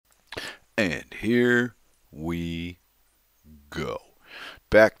And here we go.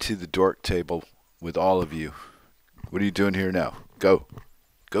 Back to the Dork Table with all of you. What are you doing here now? Go.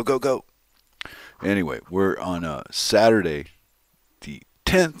 Go, go, go. Anyway, we're on Saturday, the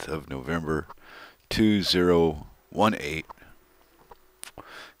 10th of November, 2018.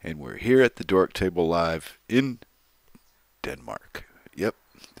 And we're here at the Dork Table Live in Denmark. Yep,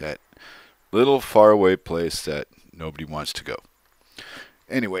 that little faraway place that nobody wants to go.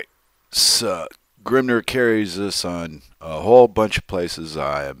 Anyway, so Grimner carries us on a whole bunch of places.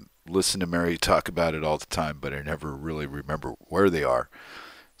 I listen to Mary talk about it all the time, but I never really remember where they are.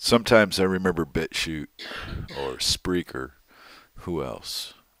 Sometimes I remember BitChute or Spreaker. Who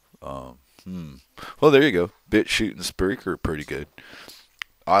else? Well, there you go. BitChute and Spreaker are pretty good.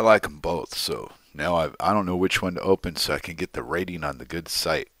 I like them both, so now I don't know which one to open so I can get the rating on the good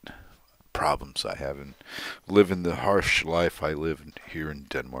site. Problems I have in living the harsh life I live here in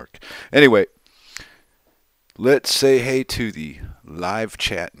Denmark. Anyway, let's say hey to the live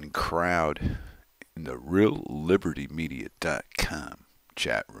chatting crowd in the reallibertymedia.com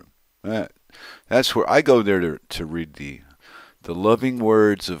chat room. That's where I go there to read the loving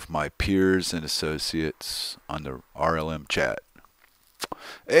words of my peers and associates on the RLM chat.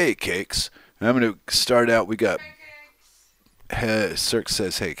 Hey, Cakes. I'm going to start out. We got Cirk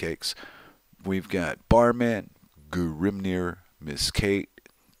says, hey, Cakes. We've got Barman, Grimnir, Miss Kate,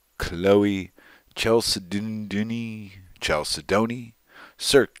 Chloe, Chalcedony,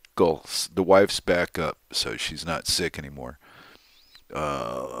 Cirkel. The wife's back up, so she's not sick anymore.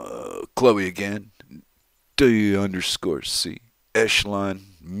 Chloe again, D_C, Echelon,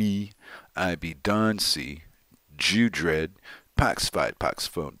 me, IB Don C, Judred, Paxfied,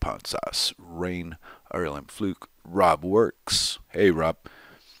 Paxphone, Ponsas, Rain, RLM Fluke, Rob Works. Hey, Rob.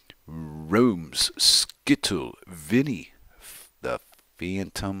 Rome's Skittle, Vinny, the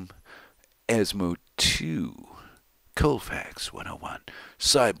Phantom, Esmo 2, Colfax 101,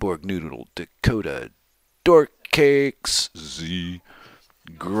 Cyborg Noodle, Dakota, Dork Cakes, Z,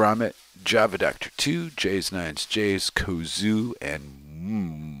 Grommet, Java Doctor 2, J's 9's J's, Kozu,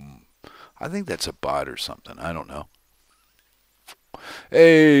 and I think that's a bot or something. I don't know.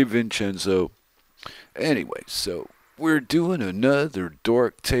 Hey, Vincenzo. Anyway, so we're doing another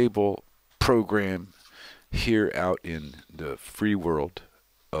Dork Table program here out in the free world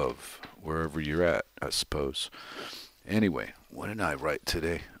of wherever you're at, I suppose. Anyway, what did I write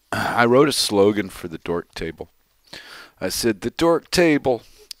today? I wrote a slogan for the Dork Table. I said, the Dork Table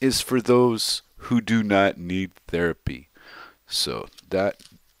is for those who do not need therapy. So that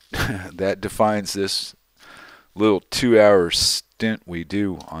that defines this little 2-hour stint we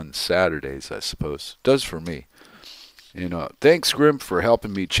do on Saturdays, I suppose. Does for me. Thanks, Grim, for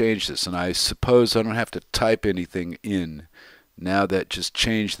helping me change this. And I suppose I don't have to type anything in now that just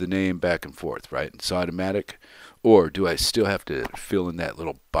change the name back and forth, right? It's automatic. Or do I still have to fill in that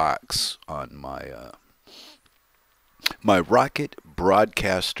little box on my my Rocket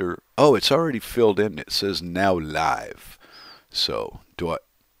Broadcaster? Oh, it's already filled in. It says now live. So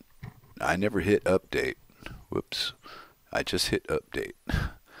I never hit update. Whoops. I just hit update.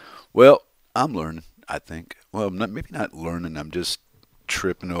 Well, I'm learning, I think. Well, maybe not learning. I'm just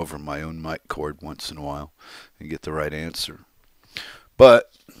tripping over my own mic cord once in a while and get the right answer.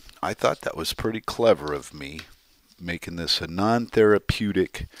 But I thought that was pretty clever of me, making this a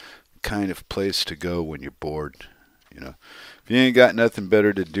non-therapeutic kind of place to go when you're bored. If you ain't got nothing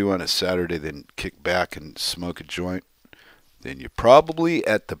better to do on a Saturday than kick back and smoke a joint, then you're probably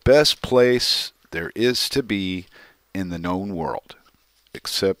at the best place there is to be in the known world,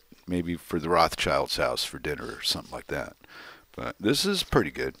 except maybe for the Rothschild's house for dinner or something like that. But this is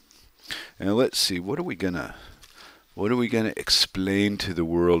pretty good. And let's see, what are we gonna explain to the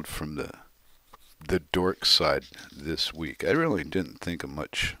world from the dork side this week? I really didn't think of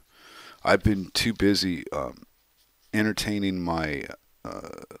much. I've been too busy entertaining my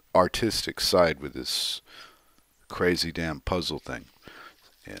artistic side with this crazy damn puzzle thing.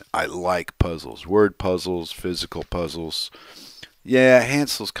 And I like puzzles, word puzzles, physical puzzles. Yeah,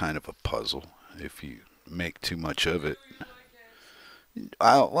 Hansel's kind of a puzzle if you make too much of it.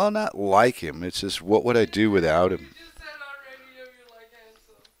 Well, not like him. It's just, what would I do without him?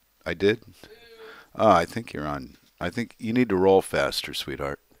 I did? Oh, I think you're on. I think you need to roll faster,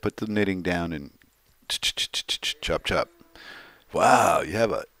 sweetheart. Put the knitting down and chop chop. Wow, you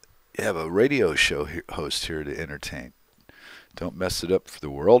have a radio show host here to entertain. Don't mess it up for the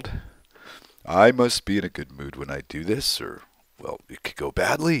world. I must be in a good mood when I do this, or, well, it could go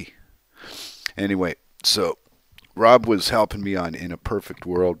badly. Anyway, so Rob was helping me on In a Perfect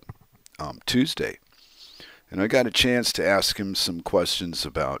World Tuesday, and I got a chance to ask him some questions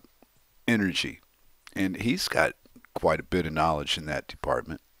about energy. And he's got quite a bit of knowledge in that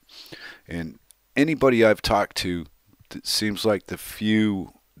department. And anybody I've talked to, it seems like the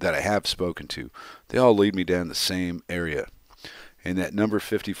few that I have spoken to, they all lead me down the same area. And that number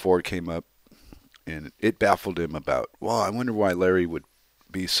 54 came up, and it baffled him about, well, I wonder why Larry would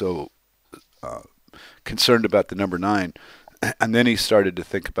be so concerned about the number 9. And then he started to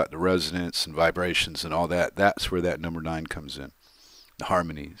think about the resonance and vibrations and all that. That's where that number 9 comes in. The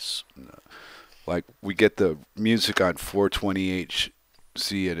harmonies. Like, we get the music on 420 HZ,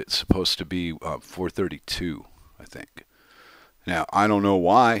 and it's supposed to be 432, I think. Now, I don't know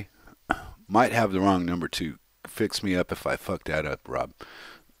why. Might have the wrong number to fix me up if I fuck that up, Rob.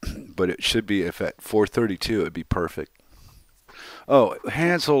 But it should be, if at 432, it would be perfect. Oh,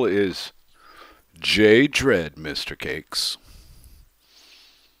 Hansel is J. Dread, Mr. Cakes.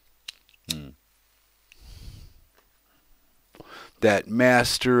 That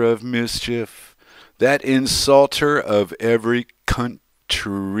master of mischief, that insulter of every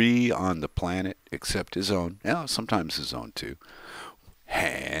country on the planet except his own. Now, sometimes his own too.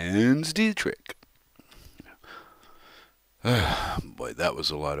 Hans Dietrich. Boy, that was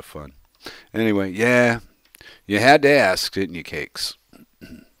a lot of fun. Anyway, yeah, you had to ask, didn't you, Cakes?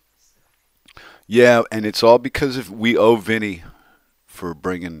 Yeah, and it's all because of we owe Vinny for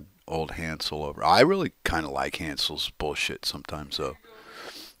bringing old Hansel over. I really kind of like Hansel's bullshit sometimes, though.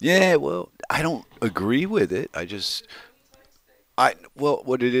 Yeah, well, I don't agree with it. Well,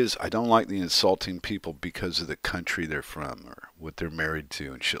 what it is, I don't like the insulting people because of the country they're from or what they're married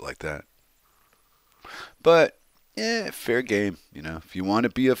to and shit like that. But, yeah, fair game. You know, if you want to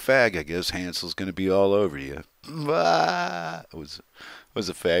be a fag, I guess Hansel's going to be all over you. It was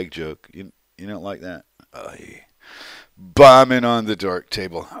a fag joke. You don't like that? Yeah. Bombing on the Dork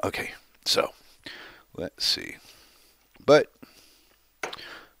Table. Okay, so let's see. But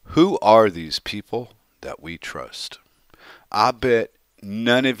who are these people that we trust? I bet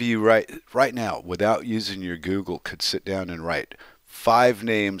none of you right now, without using your Google, could sit down and write 5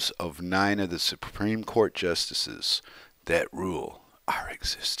 names of 9 of the Supreme Court justices that rule our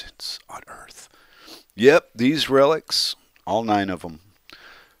existence on Earth. Yep, these relics, all 9 of them.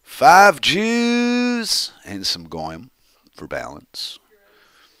 5 Jews and some goyim for balance.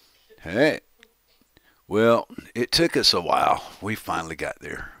 Hey, well, it took us a while. We finally got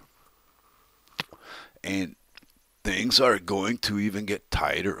there. And things are going to even get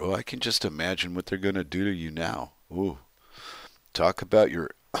tighter. Oh, I can just imagine what they're going to do to you now. Ooh. Talk about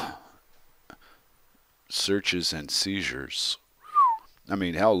your searches and seizures. I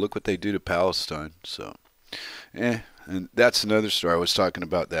mean, hell, look what they do to Palestine. So, and that's another story. I was talking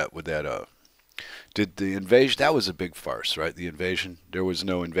about that with that, did the invasion, that was a big farce, right? The invasion. There was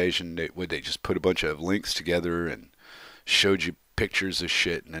no invasion. They just put a bunch of links together and showed you pictures of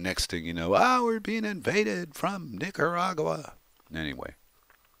shit. And the next thing you know, we're being invaded from Nicaragua. Anyway,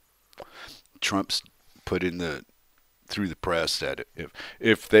 Trump's put in through the press that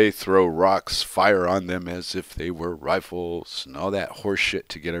if they throw rocks, fire on them as if they were rifles and all that horse shit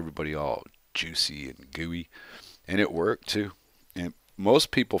to get everybody all juicy and gooey. And it worked too. And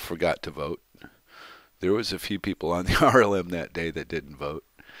most people forgot to vote. There was a few people on the RLM that day that didn't vote.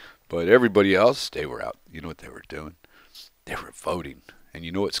 But everybody else, they were out. You know what they were doing? They were voting. And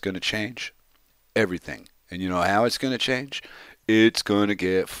you know what's going to change? Everything. And you know how it's going to change? It's going to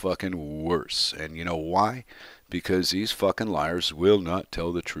get fucking worse. And you know why? Because these fucking liars will not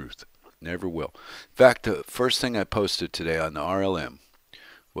tell the truth. Never will. In fact, the first thing I posted today on the RLM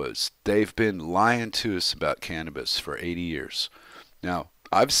was they've been lying to us about cannabis for 80 years. Now,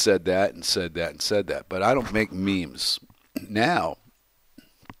 I've said that and said that and said that, but I don't make memes. Now,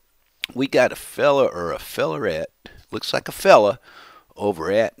 we got a fella or a fellerette, looks like a fella,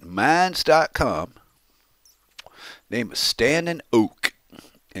 over at minds.com, named Standing Oak,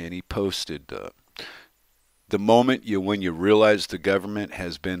 and he posted the moment when you realize the government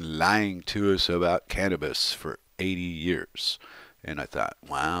has been lying to us about cannabis for 80 years. And I thought,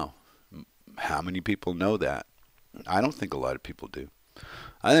 wow, how many people know that? I don't think a lot of people do.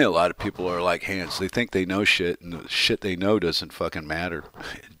 I think a lot of people are like Hans. They think they know shit, and the shit they know doesn't fucking matter.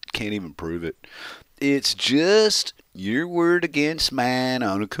 Can't even prove it. It's just your word against mine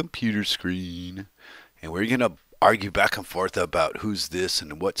on a computer screen. And we're going to argue back and forth about who's this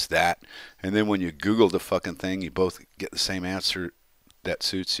and what's that. And then when you Google the fucking thing, you both get the same answer that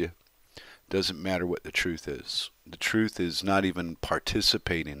suits you. Doesn't matter what the truth is. The truth is not even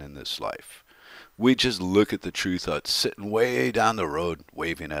participating in this life. We just look at the truth sitting way down the road,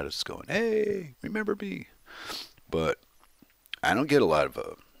 waving at us, going, hey, remember me. But I don't get a lot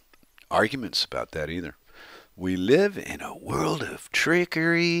of arguments about that either. We live in a world of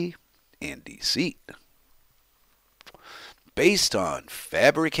trickery and deceit, based on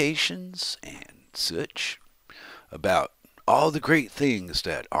fabrications and such, about all the great things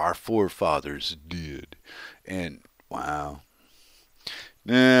that our forefathers did. And wow.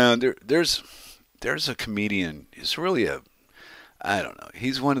 Now, there's a comedian. He's really I don't know.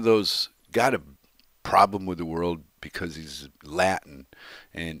 He's one of those, got a problem with the world because he's Latin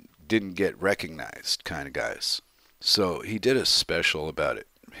and didn't get recognized kind of guys. So he did a special about it,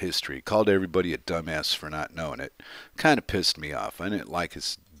 history, called everybody a dumbass for not knowing it. Kind of pissed me off. I didn't like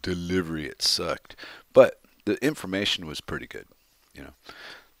his delivery. It sucked. But the information was pretty good. You know,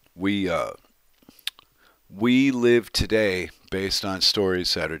 we live today based on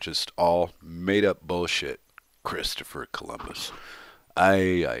stories that are just all made up bullshit. Christopher Columbus.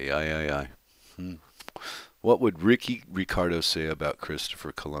 Aye. What would Ricky Ricardo say about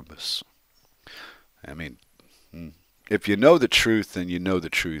Christopher Columbus? I mean, if you know the truth, then you know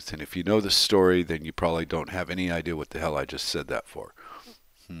the truth. And if you know the story, then you probably don't have any idea what the hell I just said that for.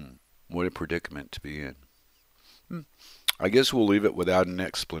 What a predicament to be in. I guess we'll leave it without an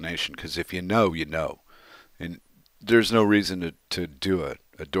explanation, because if you know, you know. And there's no reason to do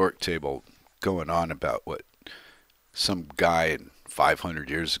a dork table going on about what some guy 500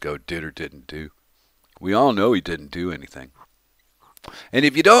 years ago did or didn't do. We all know he didn't do anything. And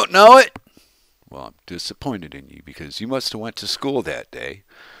if you don't know it, well, I'm disappointed in you, because you must have went to school that day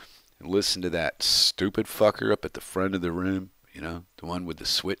and listened to that stupid fucker up at the front of the room, you know, the one with the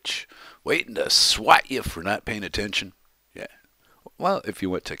switch, waiting to swat you for not paying attention. Yeah. Well, if you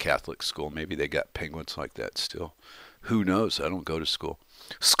went to Catholic school, maybe they got penguins like that still. Who knows? I don't go to school.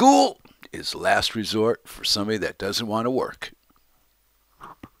 School is last resort for somebody that doesn't want to work.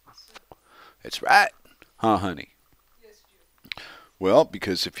 That's right. Huh, honey? Yes, Jim. Well,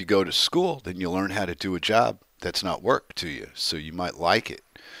 because if you go to school, then you learn how to do a job that's not work to you. So you might like it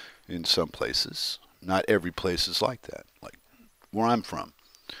in some places. Not every place is like that. Like where I'm from.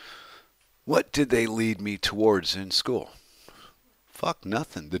 What did they lead me towards in school? Fuck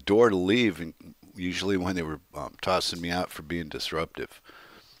nothing. The door to leave, and usually when they were tossing me out for being disruptive.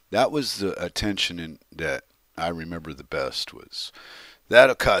 That was the attention that I remember the best was,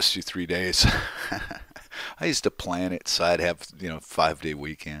 that'll cost you 3 days. I used to plan it so I'd have, 5-day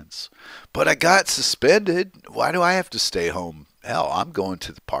weekends. But I got suspended. Why do I have to stay home? Hell, I'm going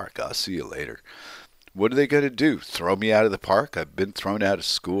to the park. I'll see you later. What are they going to do? Throw me out of the park? I've been thrown out of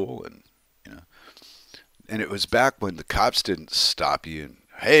school, and it was back when the cops didn't stop you and,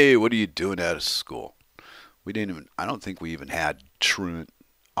 hey, what are you doing out of school? I don't think we even had truant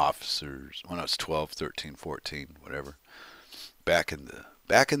officers when I was 12, 13, 14, whatever. Back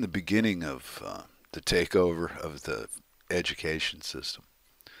in the beginning of the takeover of the education system.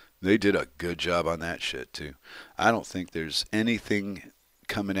 They did a good job on that shit too. I don't think there's anything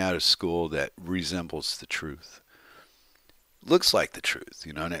coming out of school that resembles the truth. Looks like the truth,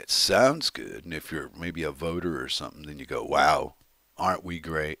 and it sounds good. And if you're maybe a voter or something, then you go, wow, aren't we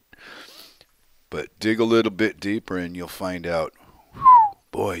great? But dig a little bit deeper and you'll find out,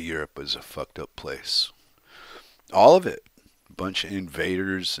 boy, Europe is a fucked up place. All of it. A bunch of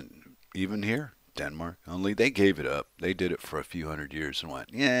invaders, and even here, Denmark. Only they gave it up. They did it for a few hundred years and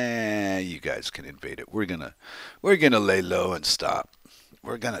went, yeah, you guys can invade it. We're gonna lay low and stop.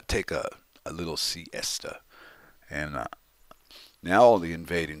 We're gonna take a little siesta. And now all the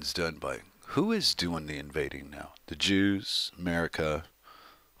invading's done by, who is doing the invading now? The Jews, America.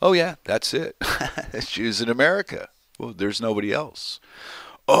 Oh yeah, that's it. It's Jews in America. Well, there's nobody else.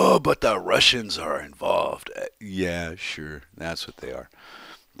 Oh, but the Russians are involved. Yeah, sure. That's what they are.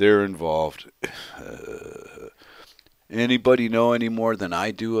 They're involved. Anybody know any more than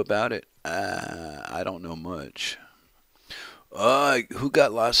I do about it? I don't know much. Who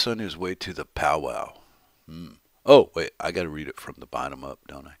got lost on his way to the powwow? Oh, wait, I got to read it from the bottom up,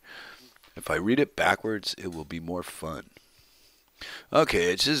 don't I? If I read it backwards, it will be more fun.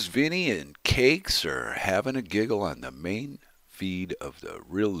 Okay, it says Vinny and Cakes are having a giggle on the main feed of the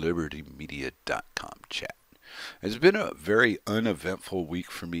reallibertymedia.com chat. It's been a very uneventful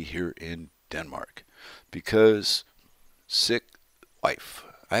week for me here in Denmark because sick wife.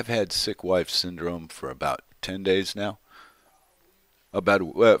 I've had sick wife syndrome for about 10 days now.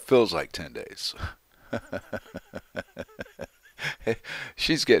 It feels like 10 days.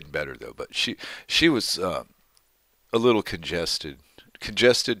 She's getting better though, but she was a little congested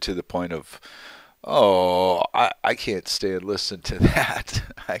to the point of, I can't stay and listen to that.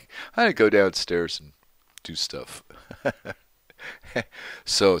 I go downstairs and do stuff.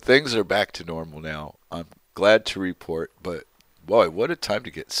 So things are back to normal now. I'm glad to report, but boy, what a time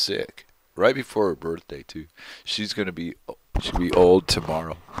to get sick. Right before her birthday too. She's going to be She'll be old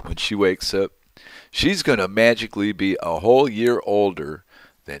tomorrow. When she wakes up, she's going to magically be a whole year older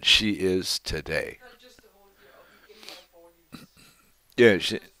than she is today. Yeah,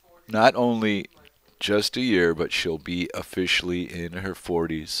 not only just a year, but she'll be officially in her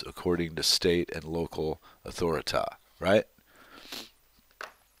 40s according to state and local authority, right?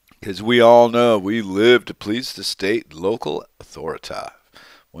 Because we all know we live to please the state and local authority.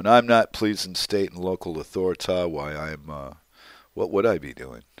 When I'm not pleasing state and local authority, why what would I be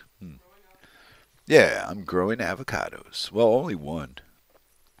doing? Yeah, I'm growing avocados. Well, only one.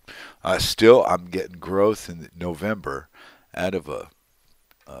 I'm getting growth in November out of a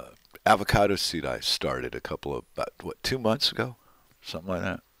avocado seed I started about 2 months ago, something like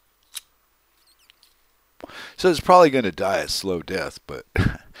that. So it's probably going to die a slow death, but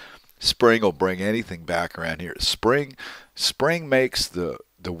spring will bring anything back around here. Spring makes the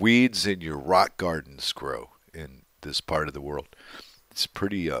weeds in your rock gardens grow in this part of the world. It's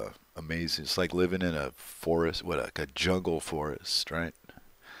pretty amazing. It's like living in a forest, like a jungle forest, right?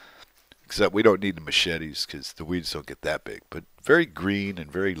 Except we don't need the machetes because the weeds don't get that big. But very green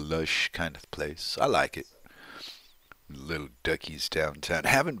and very lush kind of place. I like it. Little duckies downtown.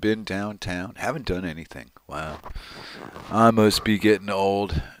 Haven't been downtown. Haven't done anything. Wow. I must be getting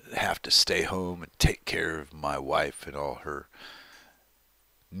old. Have to stay home and take care of my wife and all her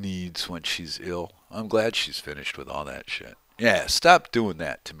needs when she's ill. I'm glad she's finished with all that shit. Yeah, stop doing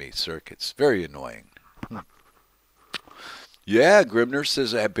that to me, Cirk. It's very annoying. Yeah, Grimner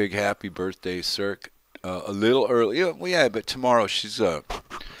says a big happy birthday, Cirk. A little early. Yeah, but tomorrow she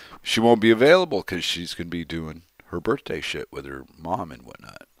won't be available because she's going to be doing her birthday shit with her mom and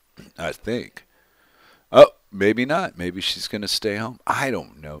whatnot, I think. Oh, maybe not. Maybe she's going to stay home. I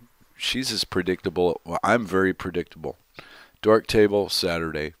don't know. She's as predictable. Well, I'm very predictable. Dork Table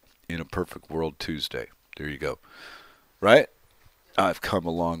Saturday, In a Perfect World Tuesday. There you go. Right? I've come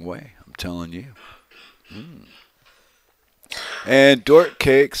a long way. I'm telling you. And Dork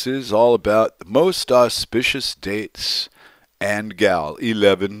Cakes is all about the most auspicious dates and gal.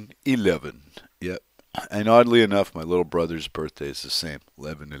 11/11. Yep. And oddly enough, my little brother's birthday is the same.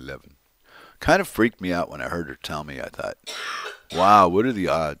 11/11. Kind of freaked me out when I heard her tell me. I thought, wow, what are the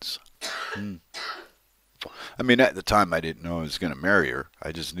odds? I mean, at the time, I didn't know I was going to marry her.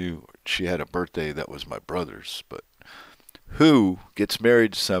 I just knew she had a birthday that was my brother's. But who gets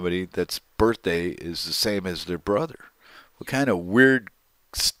married to somebody that's birthday is the same as their brother? What kind of weird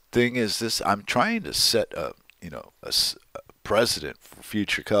thing is this? I'm trying to set a precedent for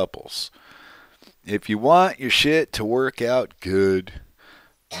future couples. If you want your shit to work out good,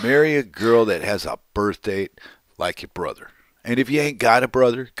 marry a girl that has a birth date like your brother. And if you ain't got a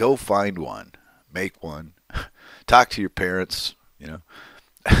brother, go find one. Make one. Talk to your parents,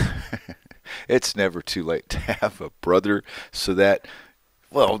 It's never too late to have a brother so that,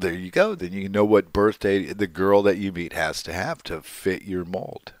 well, there you go. Then you know what birthday the girl that you meet has to have to fit your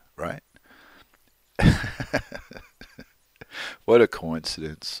mold, right? What a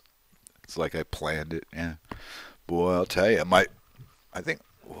coincidence. It's like I planned it. Yeah. Boy, I'll tell you, my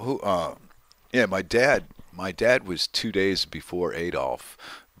dad was 2 days before Adolf,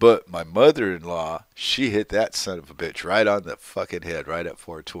 but my mother-in-law, she hit that son of a bitch right on the fucking head, right at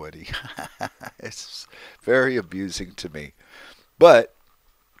 420. It's very abusing to me, but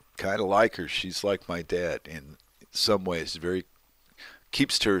kind of like her. She's like my dad in some ways. Very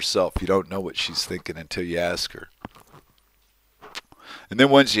keeps to herself. You don't know what she's thinking until you ask her. And then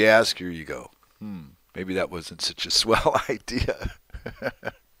once you ask her, you go, maybe that wasn't such a swell idea.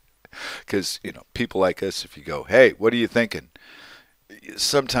 Because, people like us, if you go, hey, what are you thinking?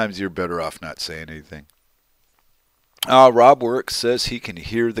 Sometimes you're better off not saying anything. Rob Works says he can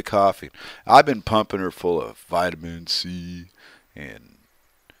hear the coffee. I've been pumping her full of vitamin C and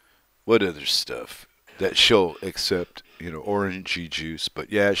what other stuff that she'll accept, orangey juice.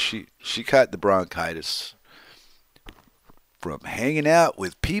 But yeah, she caught the bronchitis from hanging out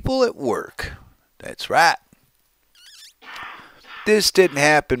with people at work. That's right. This didn't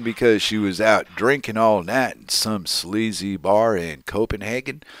happen because she was out drinking all night in some sleazy bar in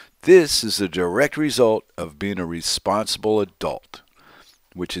Copenhagen. This is a direct result of being a responsible adult,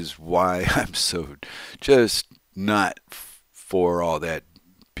 which is why I'm so just not for all that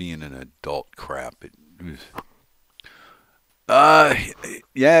being an adult crap.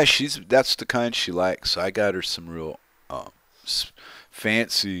 Yeah, that's the kind she likes. I got her some real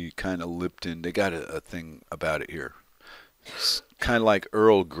fancy kind of Lipton. They got a thing about it here. It's kind of like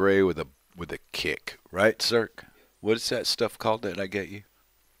Earl Grey with a kick, right, Cirk? What is that stuff called that I get you?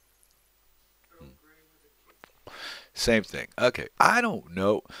 Same thing. Okay, I don't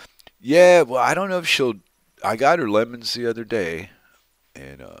know. Yeah, well, I don't know if she'll I got her lemons the other day,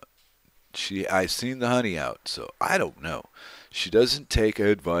 and I seen the honey out, so I don't know. She doesn't take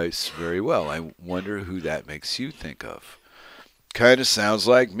advice very well. I wonder who that makes you think of. Kind of sounds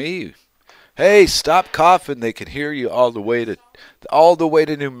like me. Hey, stop coughing. They can hear you all the way to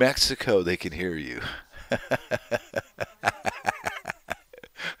New Mexico. They can hear you.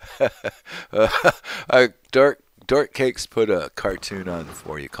 Dork Cakes put a cartoon on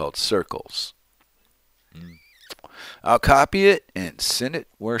for you called Cirkles. I'll copy it and send it.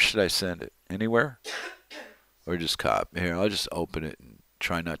 Where should I send it? Anywhere? Or just copy? Here, I'll just open it and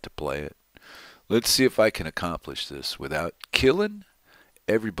try not to play it. Let's see if I can accomplish this without killing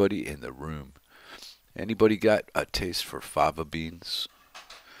everybody in the room. Anybody got a taste for fava beans?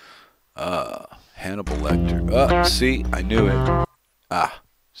 Hannibal Lecter. See, I knew it.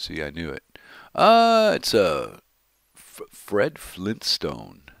 See, I knew it. It's a Fred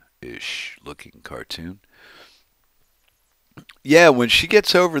Flintstone-ish looking cartoon. Yeah, when she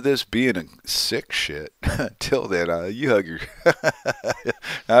gets over this being a sick shit, till then, you hug her.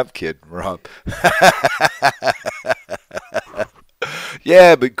 I'm kidding, Rob.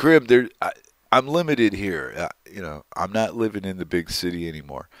 Yeah, but Grim, I'm limited here. I'm not living in the big city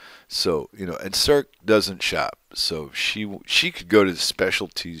anymore. So, and Cirque doesn't shop. So she could go to the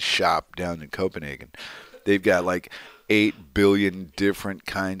specialty shop down in Copenhagen. They've got like 8 billion different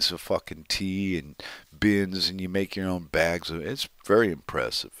kinds of fucking tea and bins, and you make your own bags. It's very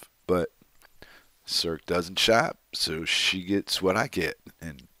impressive. But Cirque doesn't shop, so she gets what I get.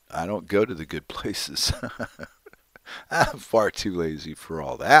 And I don't go to the good places. I'm far too lazy for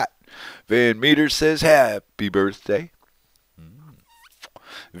all that. Van Meter says, happy birthday.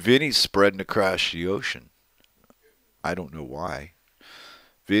 Vinny's spreading across the ocean. I don't know why.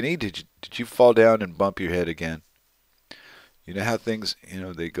 Vinny, did you fall down and bump your head again? You know how things,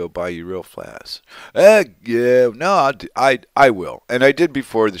 they go by you real fast. Yeah, no, I will. And I did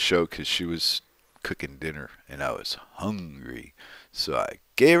before the show because she was cooking dinner and I was hungry. So I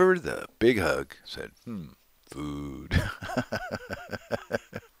gave her the big hug, said, food.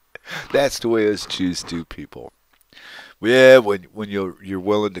 That's the way us Jews do, people. Yeah, when you're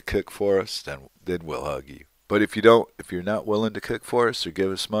willing to cook for us, then we'll hug you. But if you're not willing to cook for us or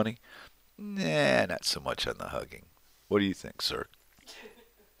give us money, not so much on the hugging. What do you think, sir?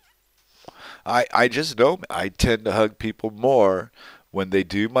 I just know I tend to hug people more when they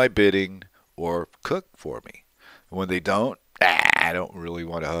do my bidding or cook for me. When they don't, I don't really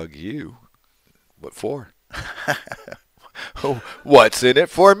want to hug you. What for? What's in it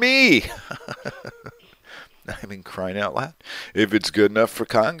for me? I mean, crying out loud. If it's good enough for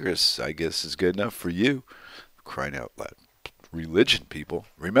Congress, I guess it's good enough for you. Crying out loud. Religion, people.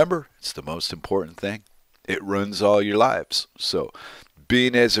 Remember, it's the most important thing. It runs all your lives. So,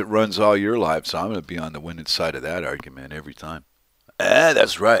 being as it runs all your lives, I'm going to be on the winning side of that argument every time.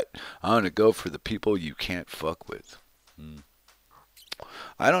 That's right. I'm going to go for the people you can't fuck with.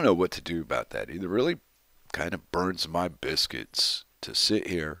 I don't know what to do about that. It really kind of burns my biscuits to sit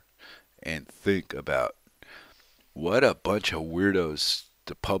here and think about what a bunch of weirdos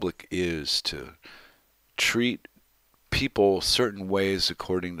the public is to treat people certain ways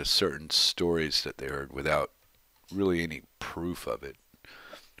according to certain stories that they heard without really any proof of it.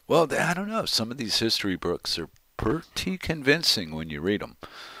 Well, I don't know. Some of these history books are pretty convincing when you read them.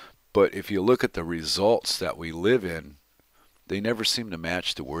 But if you look at the results that we live in, they never seem to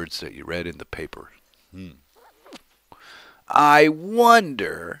match the words that you read in the paper. I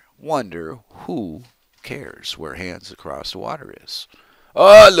wonder who cares where Hands Across the Water is.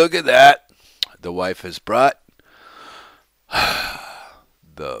 Oh, look at that. The wife has brought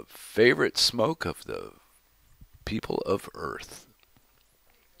the favorite smoke of the people of Earth.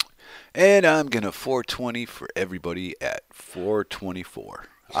 And I'm going to 420 for everybody at 424.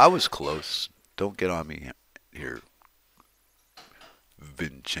 I was close. Don't get on me here,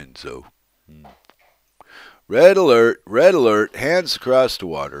 Vincenzo. Red alert, hands across the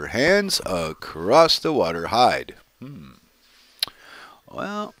water, hands across the water, hide.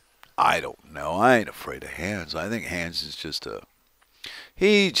 Well, I don't know. I ain't afraid of Hands. I think Hands is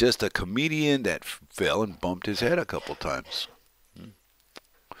he's just a comedian that fell and bumped his head a couple times.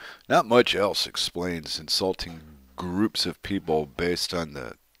 Not much else explains insulting groups of people based on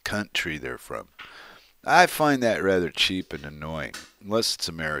the country they're from. I find that rather cheap and annoying, unless it's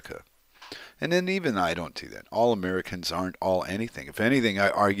America. And then even I don't do that. All Americans aren't all anything. If anything, I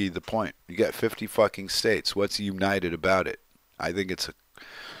argue the point. You got 50 fucking states. What's united about it? I think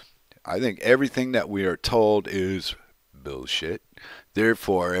everything that we are told is bullshit.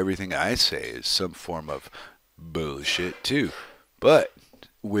 Therefore, everything I say is some form of bullshit too. But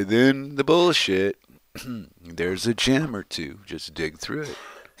within the bullshit, there's a gem or two. Just dig through it.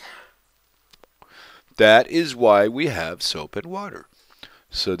 That is why we have soap and water.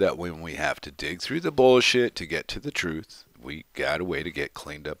 So that when we have to dig through the bullshit to get to the truth, we got a way to get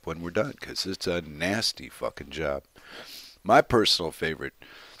cleaned up when we're done. Because it's a nasty fucking job. My personal favorite,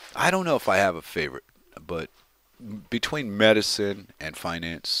 I don't know if I have a favorite, but between medicine and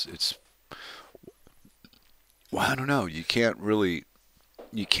finance, well, I don't know. You can't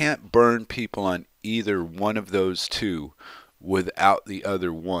burn people on either one of those two without the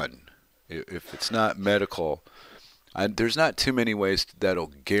other one. If it's not medical, there's not too many ways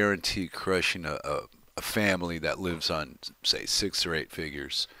that'll guarantee crushing a family that lives on, say, 6 or 8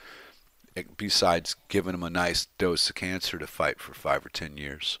 figures, besides giving them a nice dose of cancer to fight for 5 or 10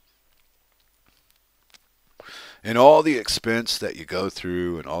 years. And all the expense that you go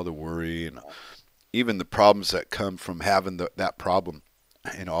through and all the worry and even the problems that come from having that problem,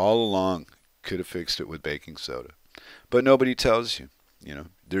 and all along could have fixed it with baking soda. But nobody tells you.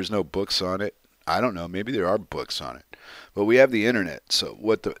 There's no books on it. I don't know. Maybe there are books on it. But we have the internet. So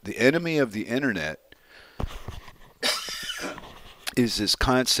what the enemy of the internet is this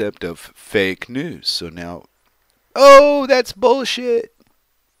concept of fake news. So now, oh, that's bullshit.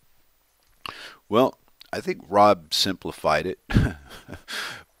 Well, I think Rob simplified it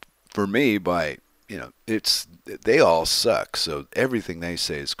for me by, they all suck. So everything they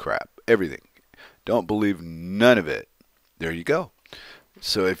say is crap. Everything. Don't believe none of it. There you go.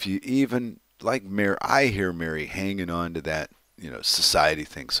 So if you even, like Mary, I hear Mary hanging on to that, society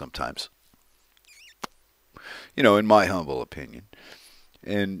thing sometimes. In my humble opinion.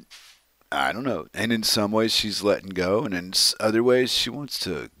 And I don't know. And in some ways she's letting go. And in other ways she wants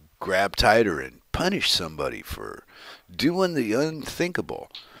to grab tighter and punish somebody for doing the unthinkable.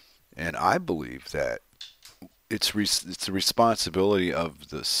 And I believe that it's the responsibility of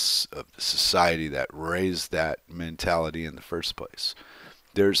the society that raised that mentality in the first place.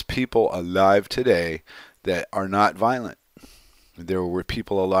 There's people alive today that are not violent. There were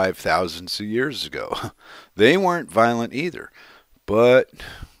people alive thousands of years ago. They weren't violent either. But,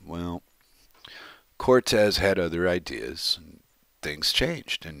 well, Cortez had other ideas. And things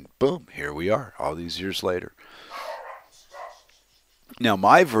changed. And boom, here we are all these years later. Now,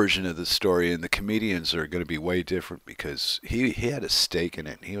 my version of the story, and the comedians are going to be way different because he had a stake in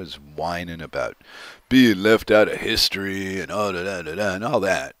it. And he was whining about being left out of history and all and all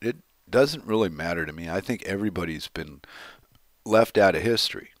that. It doesn't really matter to me. I think everybody's been left out of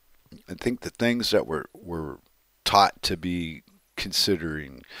history. I think the things that were taught to be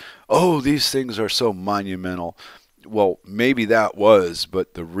considering, oh, these things are so monumental. Well, maybe that was,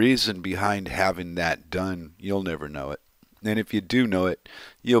 but the reason behind having that done, you'll never know it. And if you do know it,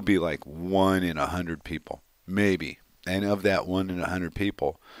 you'll be like 1 in 100 people. Maybe. And of that 1 in 100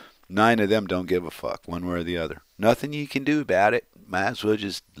 people, 9 of them don't give a fuck one way or the other. Nothing you can do about it. Might as well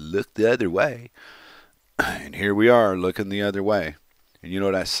just look the other way. And here we are looking the other way. And you know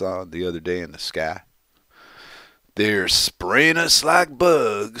what I saw the other day in the sky? They're spraying us like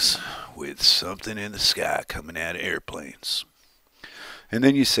bugs with something in the sky coming out of airplanes. And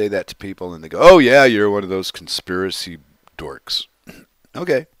then you say that to people and they go, oh yeah, you're one of those conspiracy dorks.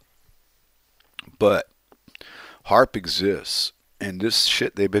 Okay. But HARP exists. And this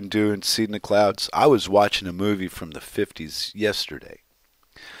shit they've been doing, seeding the clouds. I was watching a movie from the 50s yesterday.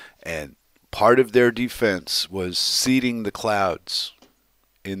 And part of their defense was seeding the clouds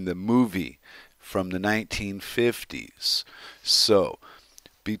in the movie from the 1950s. So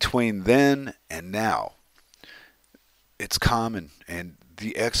between then and now, it's common. And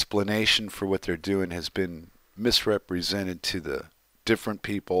the explanation for what they're doing has been misrepresented to the different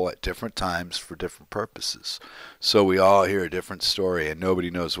people at different times for different purposes. So we all hear a different story and nobody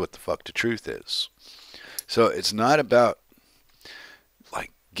knows what the fuck the truth is. So it's not about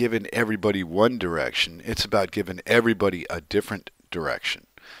like giving everybody one direction. It's about giving everybody a different direction.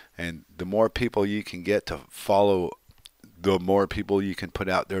 And the more people you can get to follow, the more people you can put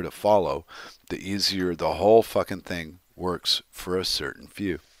out there to follow, the easier the whole fucking thing works for a certain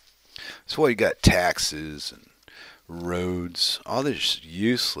few. That's why you got taxes and roads, all this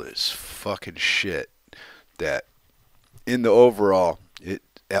useless fucking shit that in the overall, it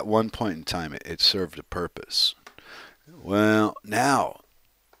at one point in time, it served a purpose. Well, now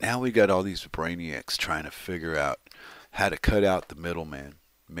we got all these brainiacs trying to figure out how to cut out the middleman,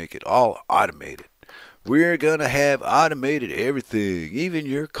 make it all automated. We're going to have automated everything. Even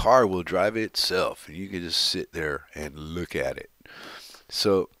your car will drive itself, and you can just sit there and look at it.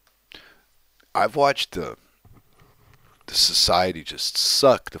 So I've watched the society just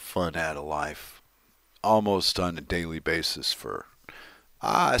suck the fun out of life almost on a daily basis for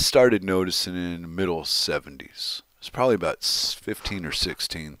I started noticing it in the middle 70s. It's probably about 15 or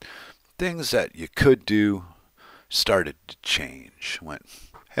 16. Things that you could do started to change. Went,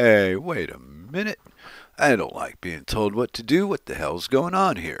 hey, wait a minute. I don't like being told what to do. What the hell's going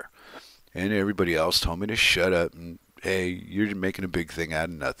on here? And everybody else told me to shut up and, hey, you're making a big thing out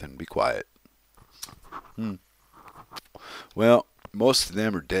of nothing. Be quiet. Well, most of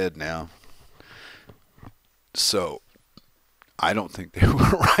them are dead now. So I don't think they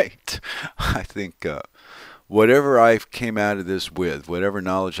were right. I think whatever I came out of this with, whatever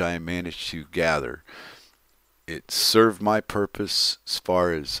knowledge I managed to gather, it served my purpose as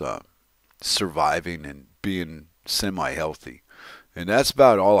far as surviving and being semi-healthy. And that's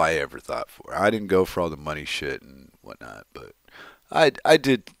about all I ever thought for. I didn't go for all the money shit and whatnot, but I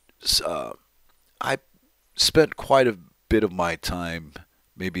did. I spent quite a bit of my time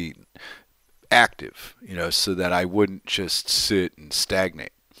maybe active, so that I wouldn't just sit and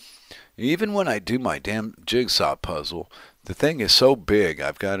stagnate. Even when I do my damn jigsaw puzzle, the thing is so big.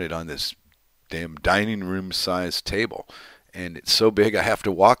 I've got it on this damn dining room sized table, and it's so big I have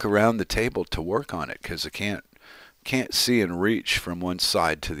to walk around the table to work on it because I can't see and reach from one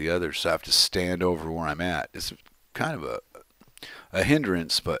side to the other, so I have to stand over where I'm at. It's kind of a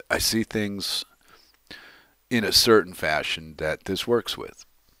hindrance, but I see things in a certain fashion that this works with.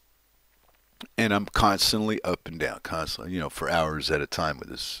 And I'm constantly up and down, constantly, for hours at a time with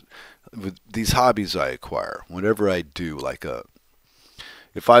these hobbies I acquire. Whatever I do,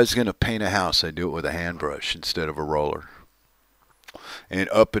 if I was going to paint a house, I'd do it with a hand brush instead of a roller. And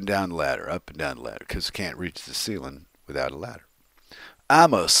up and down the ladder, because I can't reach the ceiling without a ladder.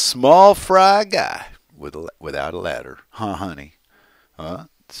 I'm a small fry guy without a ladder. Huh, honey? Huh?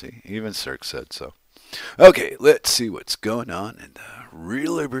 See, even Cirkel said so. Okay, let's see what's going on in the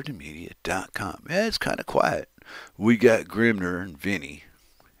reallibertymedia.com. Yeah, it's kind of quiet. We got Grimner and Vinny.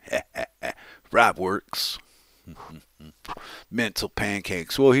 Rob works. Mental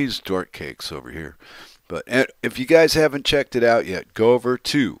pancakes. Well, he's Dork Cakes over here. But if you guys haven't checked it out yet, go over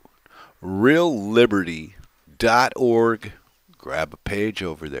to realliberty.org. Grab a page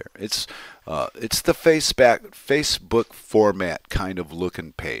over there. It's the Facebook format kind of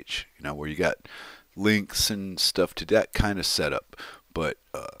looking page, where you got links and stuff to that kind of setup. But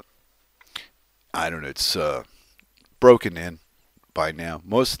I don't know. It's broken in by now.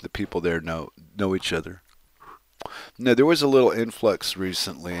 Most of the people there know each other. Now, there was a little influx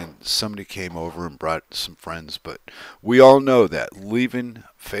recently, and somebody came over and brought some friends, but we all know that leaving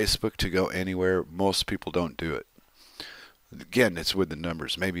Facebook to go anywhere, most people don't do it. Again, it's with the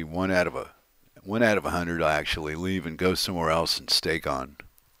numbers. Maybe one out of 100 will actually leave and go somewhere else and stay gone.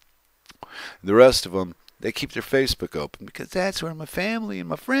 The rest of them, they keep their Facebook open because that's where my family and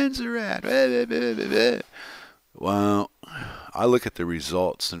my friends are at. Well, I look at the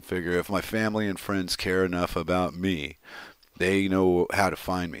results and figure if my family and friends care enough about me, they know how to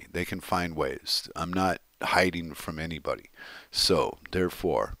find me. They can find ways. I'm not hiding from anybody. So,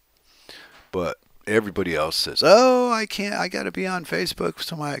 therefore, but everybody else says, oh, I can't, I got to be on Facebook.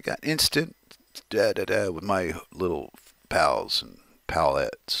 So I got instant with my little pals and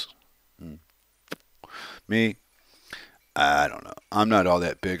palettes. Me, I don't know. I'm not all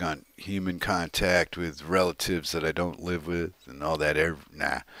that big on human contact with relatives that I don't live with and all that.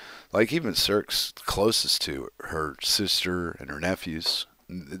 Nah. Like even Cirk's closest to her sister and her nephews.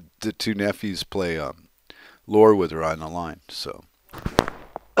 The two nephews play lore with her on the line. So.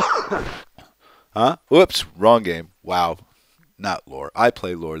 Huh? Whoops. Wrong game. WoW. Not lore. I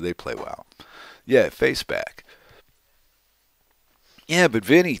play lore. They play WoW. Yeah, face back. Yeah, but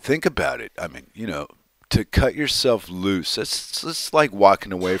Vinny, think about it. I mean, to cut yourself loose, that's like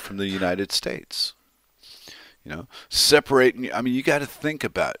walking away from the United States. Separating. I mean, you got to think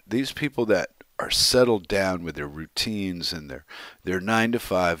about it. These people that are settled down with their routines and their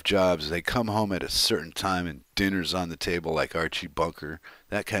 9-to-5 jobs. They come home at a certain time and dinner's on the table like Archie Bunker.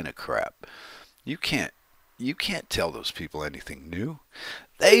 That kind of crap. You can't tell those people anything new.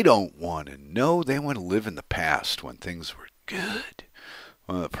 They don't want to know. They want to live in the past when things were good.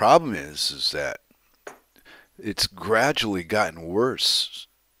 Well, the problem is that it's gradually gotten worse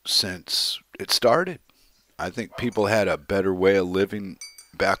since it started. I think people had a better way of living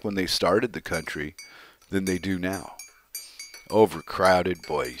back when they started the country than they do now. Overcrowded,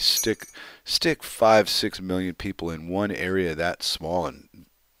 boy. Stick 5-6 million people in one area that small and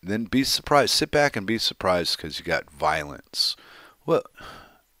then be surprised. Sit back and be surprised because you got violence. Well,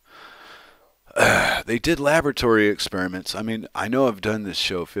 they did laboratory experiments. I mean, I know I've done this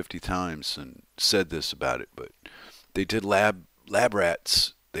show 50 times and said this about it, but they did lab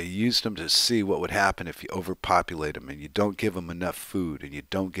rats They used them to see what would happen if you overpopulate them and you don't give them enough food and you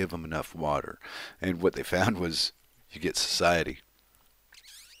don't give them enough water. And what they found was you get society.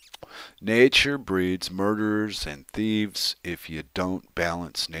 Nature breeds murderers and thieves if you don't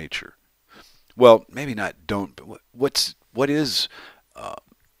balance nature. Well, maybe not don't, but what is uh,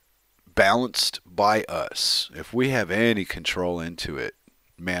 balanced by us? If we have any control into it,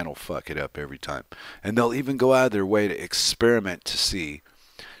 man will fuck it up every time. And they'll even go out of their way to experiment to see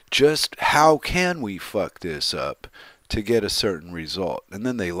just how can we fuck this up to get a certain result. And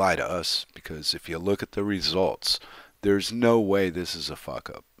then they lie to us, because if you look at the results, there's no way this is a fuck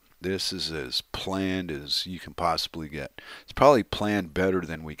up. This is as planned as you can possibly get. It's probably planned better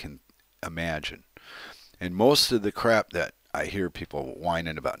than we can imagine. And most of the crap that I hear people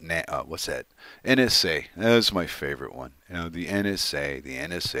whining about, what's that? NSA. That was my favorite one. You know, the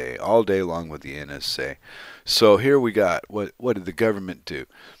NSA, all day long with the NSA. So here we got, what did the government do?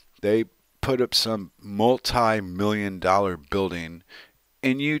 They put up some multi-million-dollar building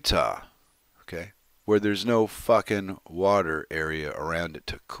in Utah, okay, where there's no fucking water area around it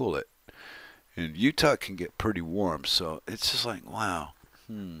to cool it. And Utah can get pretty warm, so it's just like, wow,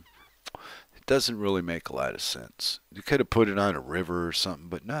 it doesn't really make a lot of sense. You could have put it on a river or something,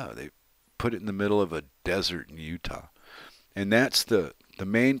 but no, they put it in the middle of a desert in Utah. And that's the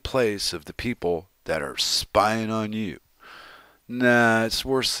main place of the people that are spying on you. Nah, it's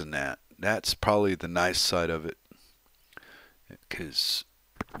worse than that. That's probably the nice side of it. Because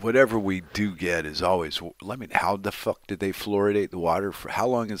whatever we do get is always, how the fuck did they fluoridate the water? For how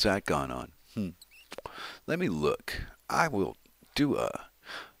long has that gone on? Let me look. I will do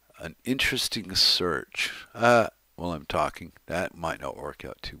an interesting search. While I'm talking, that might not work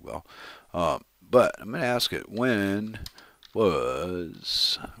out too well. But I'm going to ask it, when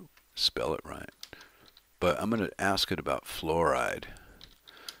was, spell it right, but I'm going to ask it about fluoride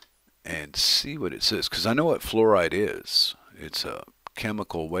and see what it says, because I know what fluoride is. It's a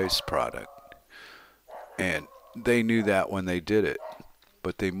chemical waste product, and they knew that when they did it,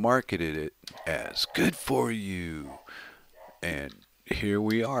 but they marketed it as good for you. And here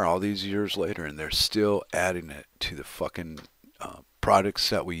we are all these years later, and they're still adding it to the fucking products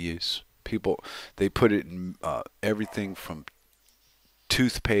that we use. People, they put it in everything from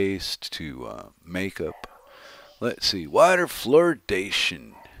toothpaste to makeup. Let's see, water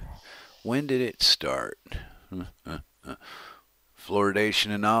fluoridation. When did it start?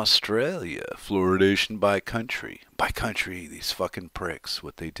 Fluoridation in Australia. Fluoridation by country. By country, these fucking pricks,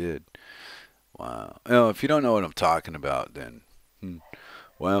 what they did. Wow. Well, if you don't know what I'm talking about, then,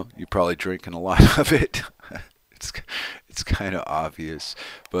 well, you're probably drinking a lot of it. It's kind of obvious.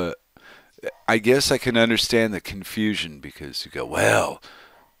 But I guess I can understand the confusion, because you go, well,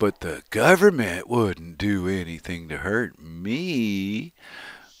 but the government wouldn't do anything to hurt me.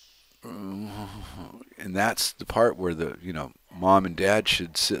 And that's the part where mom and dad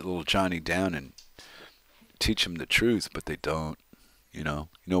should sit little Johnny down and teach him the truth, but they don't. You know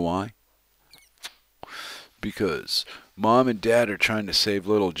why? Because mom and dad are trying to save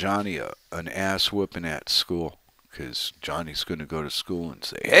little Johnny an ass whooping at school, because Johnny's going to go to school and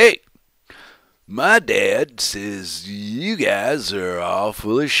say, hey, my dad says you guys are all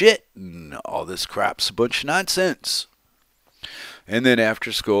full of shit and all this crap's a bunch of nonsense. And then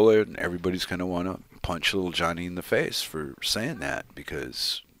after school, everybody's going to want to punch little Johnny in the face for saying that,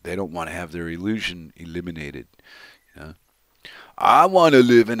 because they don't want to have their illusion eliminated. You know? I want to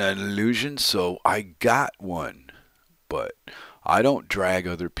live in an illusion, so I got one. But I don't drag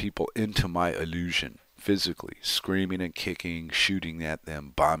other people into my illusion physically, screaming and kicking, shooting at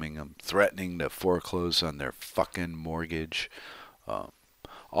them, bombing them, threatening to foreclose on their fucking mortgage.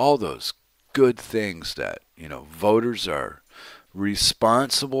 All those good things that, voters are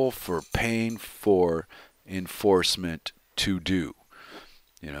responsible for paying for enforcement to do.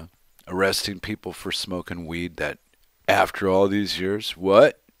 Arresting people for smoking weed, that after all these years,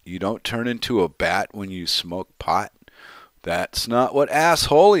 what? You don't turn into a bat when you smoke pot? That's not what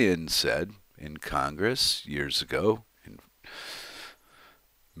Assholian said in Congress years ago, and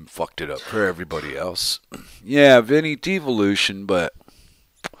fucked it up for everybody else. Yeah, Vinny Devolution, but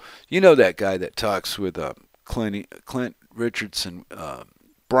that guy that talks with Clint Richardson,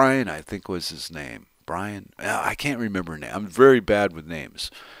 Brian, I think was his name. Brian, I can't remember his name. I'm very bad with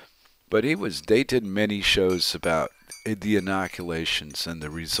names. But they did many shows about the inoculations and the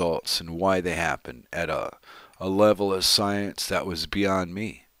results and why they happen at a level of science that was beyond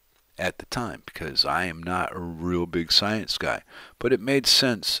me at the time, because I am not a real big science guy. But it made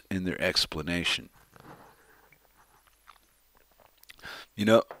sense in their explanation.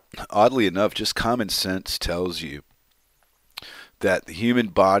 Oddly enough, just common sense tells you that the human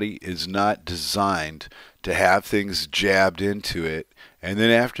body is not designed to have things jabbed into it, and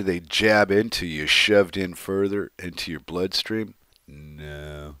then after they jab into you, shoved in further into your bloodstream?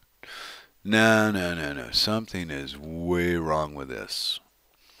 No. No, no, no, no. Something is way wrong with this.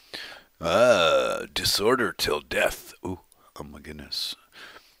 Disorder till death. Oh my goodness.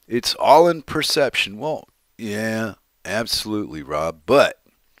 It's all in perception. Well, yeah, absolutely, Rob. But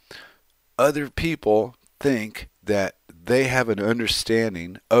other people think that they have an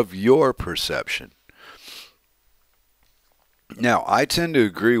understanding of your perception. Now, I tend to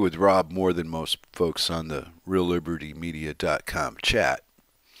agree with Rob more than most folks on the reallibertymedia.com chat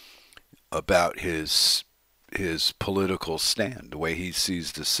about his political stand, the way he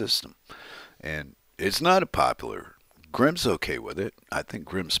sees the system. And it's not a popular. Grimm's okay with it. I think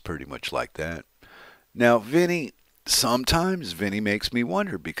Grimm's pretty much like that. Now, Vinny, sometimes Vinny makes me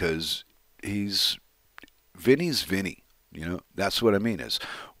wonder because Vinny's Vinny. You know, that's what I mean is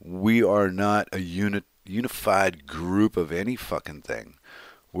we are not a unified group of any fucking thing.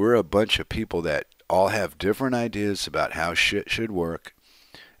 We're a bunch of people that all have different ideas about how shit should work.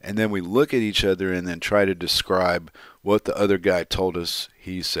 And then we look at each other and then try to describe what the other guy told us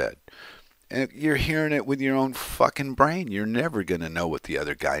he said. And you're hearing it with your own fucking brain. You're never going to know what the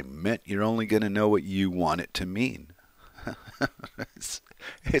other guy meant. You're only going to know what you want it to mean.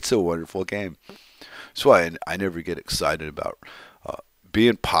 It's a wonderful game. That's why I never get excited about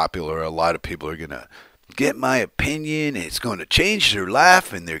being popular. A lot of people are going to get my opinion. It's going to change their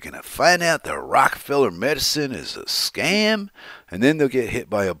life, and they're going to find out that Rockefeller medicine is a scam, and then they'll get hit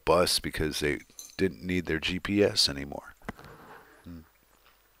by a bus because they didn't need their GPS anymore.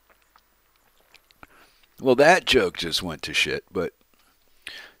 Well, that joke just went to shit, but,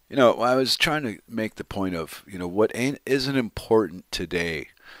 you know, I was trying to make the point of, you know, what isn't important today,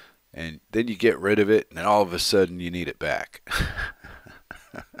 and then you get rid of it, and then all of a sudden you need it back.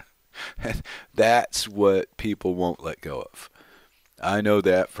 And that's what people won't let go of. I know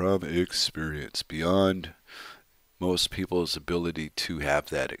that from experience, beyond most people's ability to have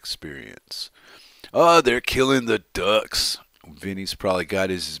that experience. Oh, they're killing the ducks. Vinny's probably got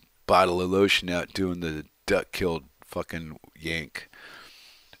his bottle of lotion out doing the duck killed fucking yank.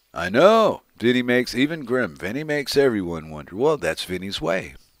 I know. Vinny makes, even Grimm, Vinny makes everyone wonder. Well, that's Vinny's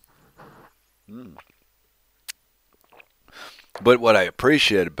way. But what I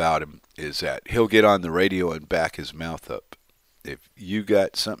appreciate about him is that he'll get on the radio and back his mouth up. If you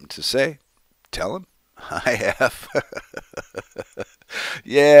got something to say, tell him. I have.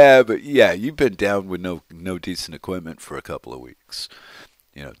 Yeah, but yeah, you've been down with no decent equipment for a couple of weeks.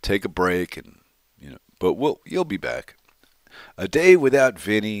 You know, take a break and, you know, but you'll be back. A day without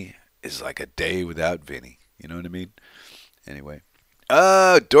Vinny is like a day without Vinny. You know what I mean? Anyway.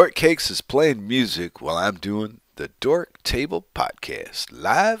 Dork Cakes is playing music while I'm doing the Dork Table Podcast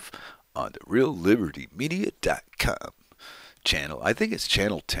live on the reallibertymedia.com channel. I think it's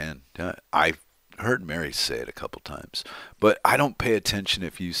channel 10. I've heard Mary say it a couple times, but I don't pay attention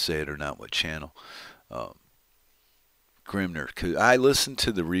if you say it or not, what channel. Grimner, because I listen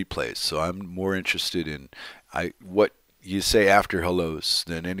to the replays, so I'm more interested in what you say after hellos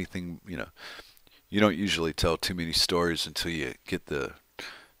than anything. You know, you don't usually tell too many stories until you get the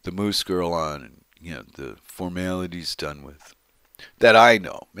Moose Girl on and, you know, the formalities done with. That I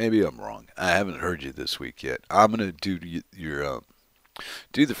know. Maybe I'm wrong. I haven't heard you this week yet. I'm gonna do your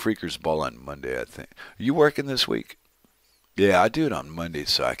do the Freakers Ball on Monday, I think. Are you working this week? Yeah, I do it on Monday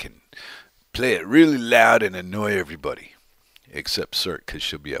so I can play it really loud and annoy everybody. Except Cirk, because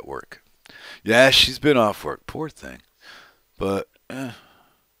she'll be at work. Yeah, she's been off work. Poor thing. But,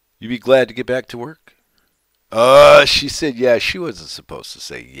 you be glad to get back to work? She said yeah. She wasn't supposed to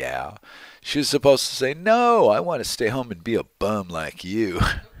say yeah. She was supposed to say, no, I want to stay home and be a bum like you.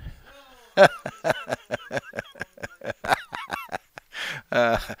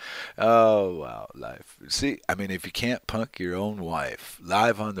 Oh, wow, life. See, I mean, if you can't punk your own wife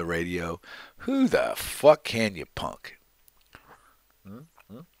live on the radio, who the fuck can you punk?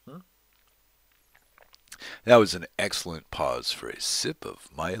 That was an excellent pause for a sip of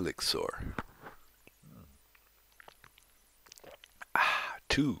my elixir.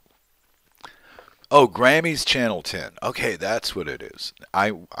 2. Oh, Grammy's Channel 10. Okay, that's what it is.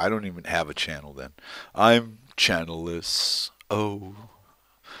 I don't even have a channel then. I'm channelless. Oh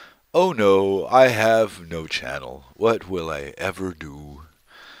no, I have no channel. What will I ever do?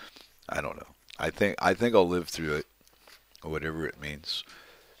 I don't know. I think I'll live through it, or whatever it means.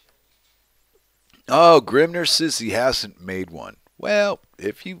 Oh, Grimner says he hasn't made one. Well,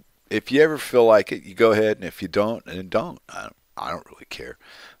 if you ever feel like it, you go ahead, and if you don't, then don't. I don't really care.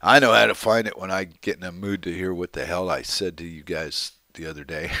 I know how to find it when I get in a mood to hear what the hell I said to you guys the other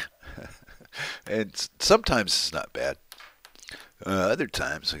day. And sometimes it's not bad. Other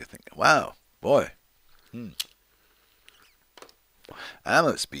times I think, wow, boy, I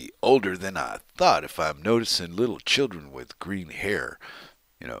must be older than I thought if I'm noticing little children with green hair.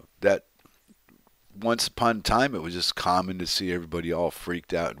 That once upon a time it was just common to see everybody all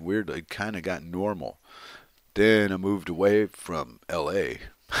freaked out and weird. It kind of got normal. Then I moved away from LA.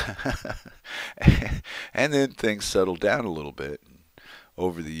 And then things settled down a little bit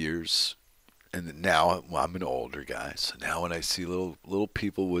over the years. And now, well, I'm an older guy, so now when I see little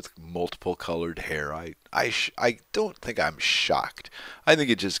people with multiple colored hair, I don't think I'm shocked. I think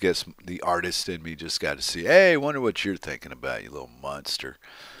it just gets the artist in me just got to see, hey, I wonder what you're thinking about, you little monster.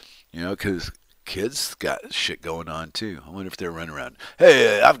 Because kids got shit going on too. I wonder if they're running around,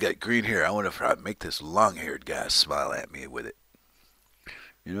 hey, I've got green hair. I wonder if I make this long-haired guy smile at me with it.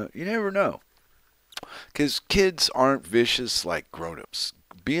 You never know. Because kids aren't vicious like grown-ups.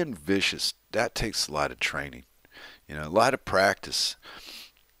 Being vicious, that takes a lot of training, a lot of practice.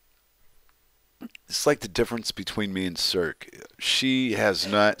 It's like the difference between me and Cirque. She has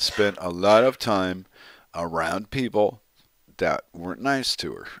not spent a lot of time around people that weren't nice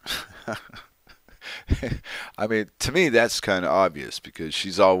to her. I mean, to me, that's kind of obvious because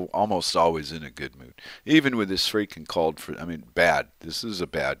she's almost always in a good mood. Even with this freaking cold, bad. This is a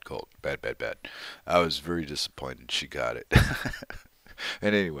bad cold. Bad, bad, bad. I was very disappointed she got it.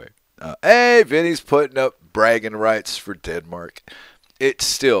 And anyway, hey, Vinny's putting up bragging rights for Denmark. It's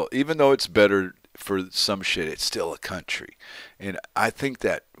still, even though it's better for some shit, it's still a country. And I think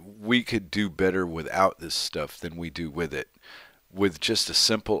that we could do better without this stuff than we do with it, with just a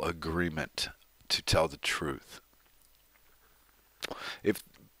simple agreement to tell the truth. If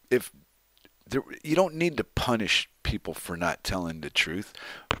you don't need to punish people for not telling the truth.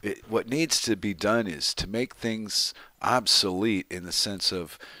 What needs to be done is to make things obsolete in the sense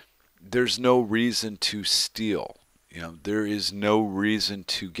of there's no reason to steal. There is no reason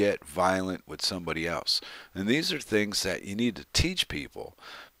to get violent with somebody else. And these are things that you need to teach people.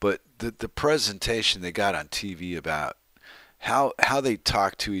 But the presentation they got on TV about how they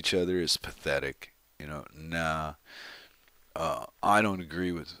talk to each other is pathetic. Nah, I don't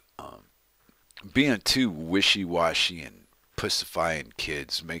agree with being too wishy-washy and pussifying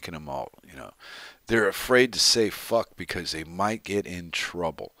kids, making them all, they're afraid to say fuck because they might get in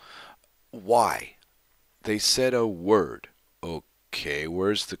trouble. Why? They said a word. Okay,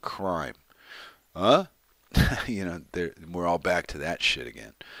 where's the crime? Huh? We're all back to that shit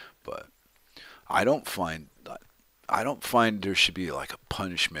again. But I don't find there should be like a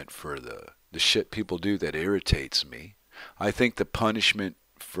punishment for the shit people do that irritates me. I think the punishment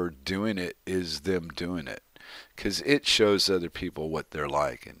for doing it is them doing it, because it shows other people what they're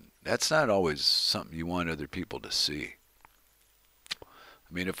like, and that's not always something you want other people to see.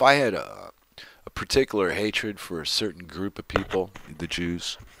 I mean, if I had a particular hatred for a certain group of people, the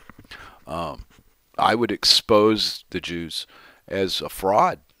Jews, I would expose the Jews as a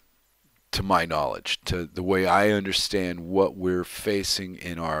fraud, to my knowledge, to the way I understand what we're facing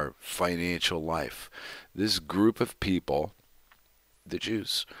in our financial life. This group of people, the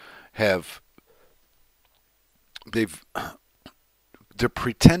Jews, they're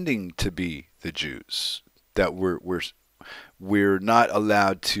pretending to be the Jews, that we're not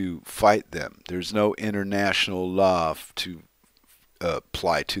allowed to fight them. There's no international law to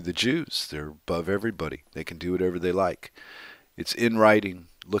apply to the Jews. They're above everybody. They can do whatever they like. It's in writing.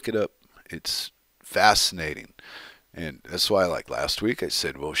 Look it up. It's fascinating. And that's why, like last week, I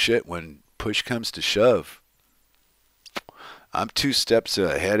said, well, shit, when push comes to shove, I'm 2 steps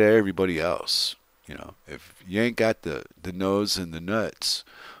ahead of everybody else. If you ain't got the nose and the nuts,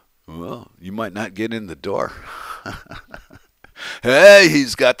 well, you might not get in the door. Hey,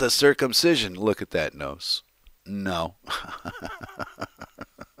 he's got the circumcision. Look at that nose. No.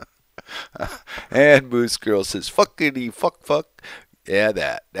 And Moose Girl says, fuckity, fuck. Yeah,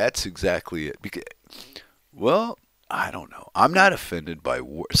 that's exactly it. Well, I don't know. I'm not offended by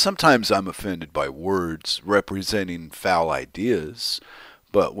words. Sometimes I'm offended by words representing foul ideas.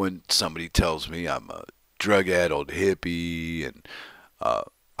 But when somebody tells me I'm a drug-addled hippie and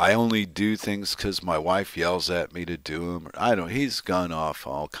I only do things because my wife yells at me to do them, he's gone off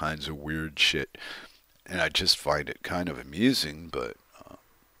all kinds of weird shit. And I just find it kind of amusing, but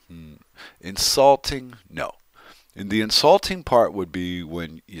insulting, no. And the insulting part would be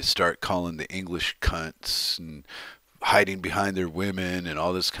when you start calling the English cunts and hiding behind their women and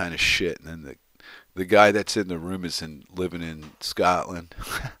all this kind of shit. And then The guy that's in the room is living in Scotland.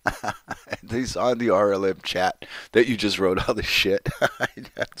 And he's on the RLM chat that you just wrote all the shit.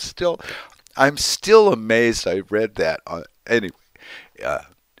 I'm still amazed I read that. Anyway, uh,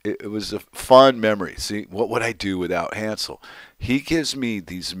 it was a fond memory. See, what would I do without Hansel? He gives me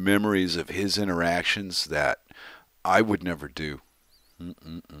these memories of his interactions that I would never do.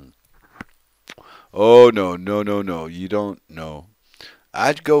 Mm-mm-mm. Oh, no, no, no, no. You don't know.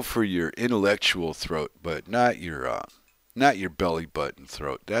 I'd go for your intellectual throat, but not your belly button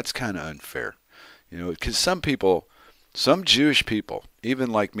throat. That's kind of unfair, because some Jewish people, even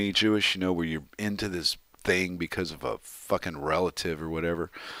like me, Jewish, where you're into this thing because of a fucking relative or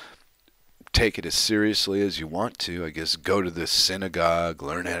whatever, take it as seriously as you want to. I guess go to the synagogue,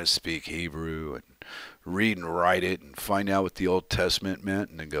 learn how to speak Hebrew, and read and write it, and find out what the Old Testament meant,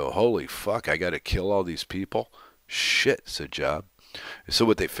 and then go, holy fuck, I got to kill all these people. Shit, it's a job. So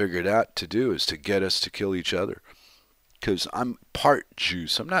what they figured out to do is to get us to kill each other. Because I'm part Jew,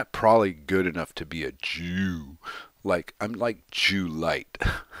 so I'm not probably good enough to be a Jew. I'm like Jew light.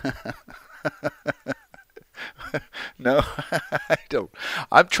 No, I don't.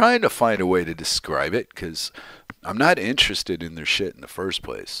 I'm trying to find a way to describe it because I'm not interested in their shit in the first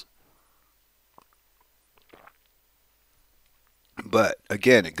place. But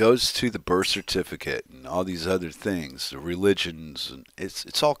again, it goes to the birth certificate and all these other things, the religions, and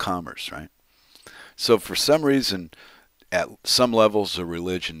it's all commerce, right? So for some reason, at some levels of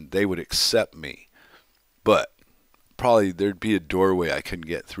religion, they would accept me, but probably there'd be a doorway I couldn't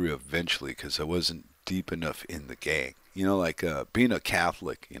get through eventually because I wasn't deep enough in the gang. Like being a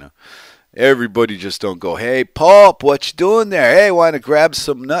Catholic, everybody just don't go, hey, Pope, what you doing there? Hey, want to grab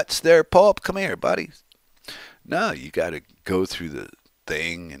some nuts there, Pope? Come here, buddy. No, you got to go through the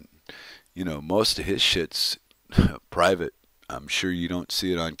thing, and most of his shit's private. I'm sure you don't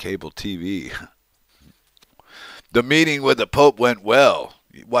see it on cable TV. The meeting with the Pope went well.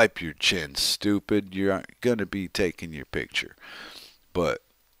 You wipe your chin, stupid. You aren't going to be taking your picture. But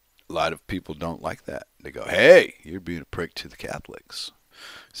a lot of people don't like that. They go, hey, you're being a prick to the Catholics.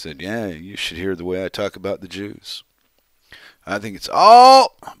 I said, yeah, you should hear the way I talk about the Jews. I think it's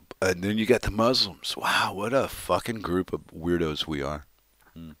all... And then you got the Muslims. Wow, what a fucking group of weirdos we are.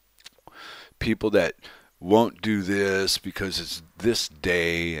 People that won't do this because it's this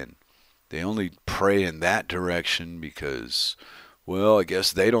day, and they only pray in that direction because, well, I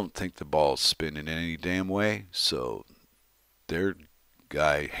guess they don't think the ball's spinning any damn way, so their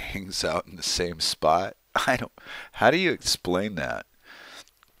guy hangs out in the same spot. How do you explain that?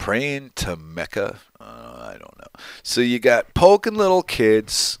 Praying to Mecca? I don't know. So you got poking little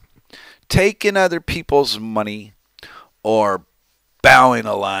kids, taking other people's money, or bowing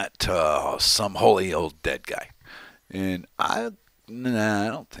a lot to some holy old dead guy. And I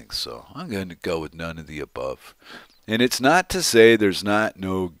don't think so. I'm going to go with none of the above. And it's not to say there's not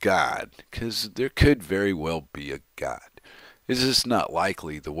no God, because there could very well be a God. It's just not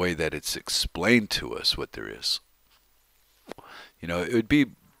likely the way that it's explained to us what there is. It would be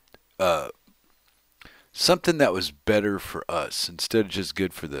something that was better for us instead of just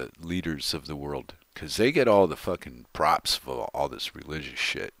good for the leaders of the world, because they get all the fucking props for all this religious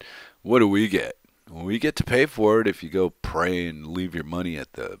shit. What do we get? Well, we get to pay for it if you go pray and leave your money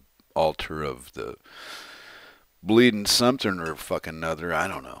at the altar of the bleeding something or fucking other. I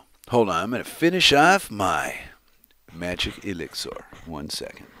don't know. Hold on, I'm going to finish off my magic elixir. 1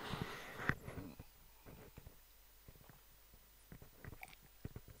 second.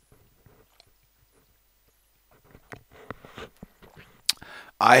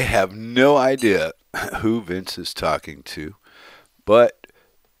 I have no idea who Vince is talking to, but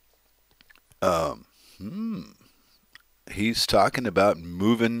he's talking about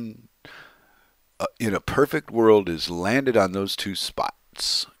moving in a perfect world is landed on those two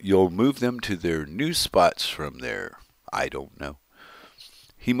spots. You'll move them to their new spots from there. I don't know.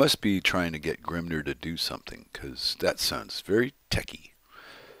 He must be trying to get Grimner to do something, because that sounds very techy.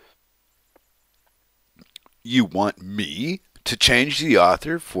 You want me to change the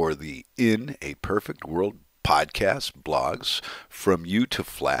author for the In a Perfect World podcast blogs from you to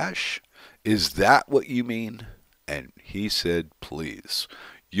Flash? Is that what you mean? And he said, please.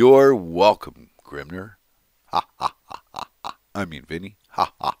 You're welcome, Grimner. Ha ha ha ha ha. I mean, Vinny.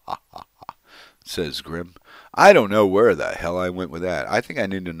 Ha ha ha ha ha. Says Grim. I don't know where the hell I went with that. I think I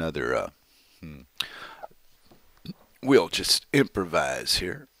need another, We'll just improvise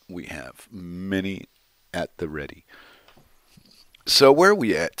here. We have many at the ready. So where are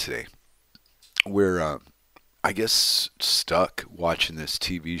we at today? We're, I guess, stuck watching this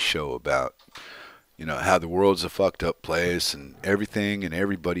TV show about, how the world's a fucked up place and everything and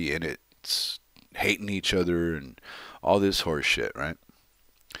everybody in it's hating each other and all this horse shit, right?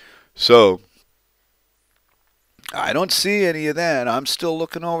 So I don't see any of that. I'm still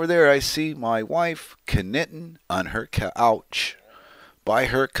looking over there. I see my wife knitting on her couch by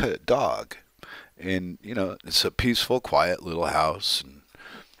her dog. And, it's a peaceful, quiet little house. And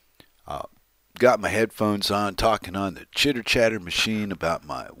got my headphones on, talking on the chitter-chatter machine about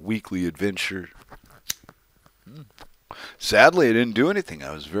my weekly adventure. Sadly, I didn't do anything.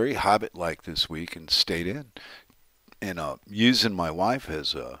 I was very hobbit-like this week and stayed in. And using my wife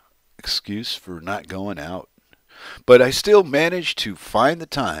as a excuse for not going out. But I still managed to find the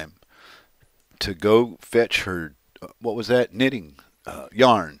time to go fetch her, what was that, knitting,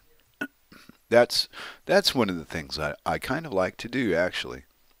 yarn. That's one of the things I kind of like to do, actually.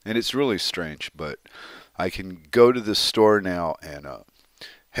 And it's really strange, but I can go to the store now and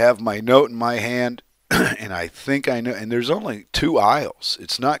have my note in my hand, and I think I know, and there's only 2 aisles.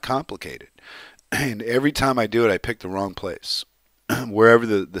 It's not complicated. And every time I do it, I pick the wrong place. Wherever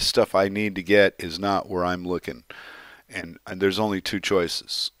the stuff I need to get is not where I'm looking. And there's only 2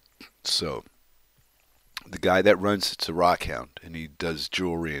 choices. So the guy that runs it's a rock hound, and he does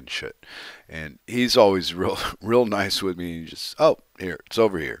jewelry and shit. And he's always real nice with me. He just, oh, here, it's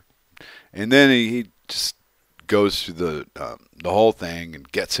over here. And then he just goes through the whole thing and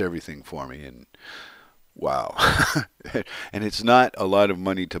gets everything for me. And wow. And it's not a lot of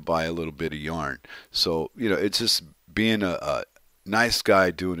money to buy a little bit of yarn. So, it's just being a nice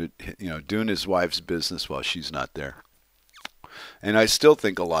guy doing it, doing his wife's business while she's not there. And I still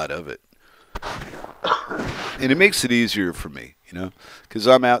think a lot of it. And it makes it easier for me, because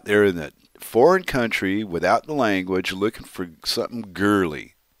I'm out there in that foreign country without the language looking for something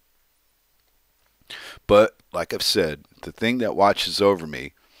girly. But, like I've said, the thing that watches over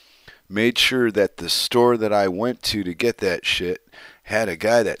me made sure that the store that I went to get that shit had a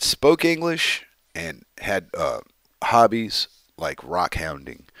guy that spoke English and had hobbies like rock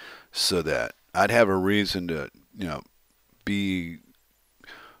hounding, so that I'd have a reason to, be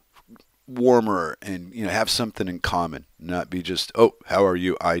warmer and, have something in common, not be just, oh, how are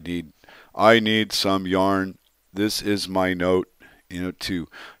you? I need some yarn. This is my note, to,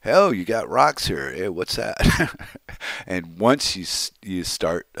 hell, you got rocks here. Hey, what's that? And once you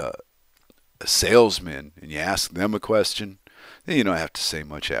start a salesman and you ask them a question, then you don't have to say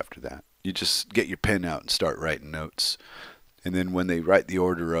much after that. You just get your pen out and start writing notes. And then when they write the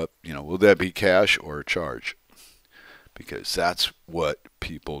order up, will that be cash or a charge? Because that's what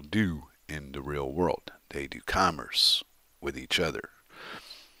people do in the real world. They do commerce with each other.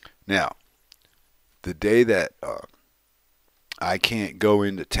 Now, the day that I can't go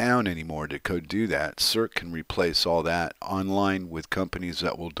into town anymore to go do that, Cirk can replace all that online with companies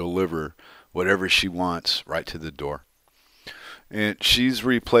that will deliver whatever she wants right to the door. And she's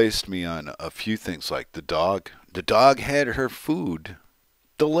replaced me on a few things, like the dog. The dog had her food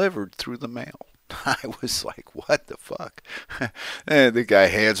delivered through the mail. I was like, what the fuck? And the guy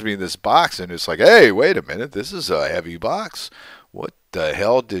hands me this box, and it's like, hey, wait a minute, this is a heavy box. What the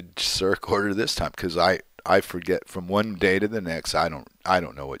hell did Cirk order this time? Because I forget from one day to the next. I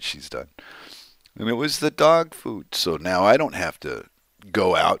don't know what she's done. And it was the dog food. So now I don't have to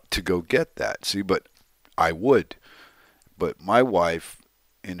go out to go get that. See, but I would. But my wife,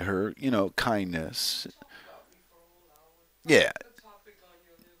 in her, kindness, yeah.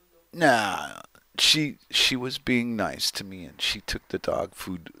 Nah, she was being nice to me, and she took the dog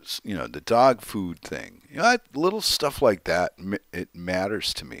food, the dog food thing. Little stuff like that, it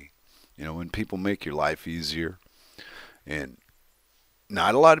matters to me. When people make your life easier, and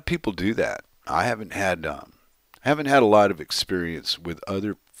not a lot of people do that. I haven't had a lot of experience with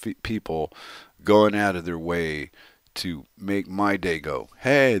other people going out of their way to make my day go,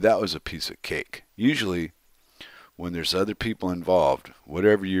 hey, that was a piece of cake. Usually, when there's other people involved,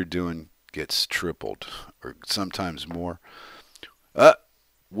 whatever you're doing gets tripled, or sometimes more.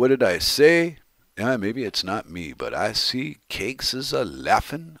 What did I say? Maybe it's not me, but I see Cakes is a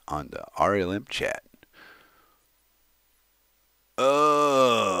laughing on the RLM chat.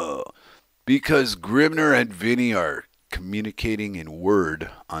 Oh, because Grimner and Vinny are communicating in word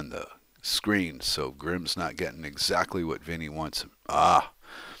on the screen, so Grim's not getting exactly what Vinny wants him.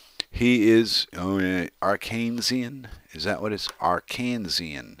 He is Arkansian. Is that what it's?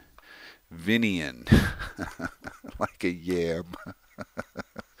 Arkansian. Vinian. Like a yam.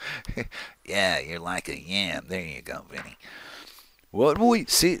 Yeah, you're like a yam. There you go, Vinny. What will we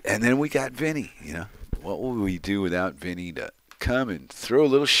see? And then we got Vinny, What will we do without Vinny to come and throw a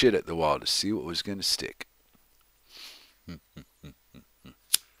little shit at the wall to see what was going to stick?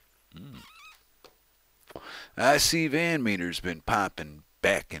 I see Van Meter's been popping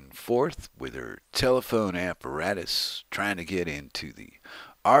back and forth with her telephone apparatus trying to get into the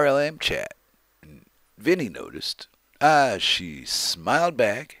RLM chat. And Vinny noticed. She smiled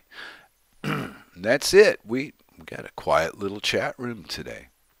back. That's it. We got a quiet little chat room today.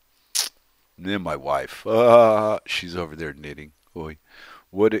 And then my wife, she's over there knitting. Boy,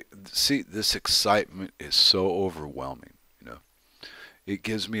 see, this excitement is so overwhelming. It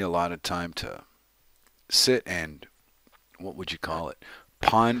gives me a lot of time to sit and, what would you call it?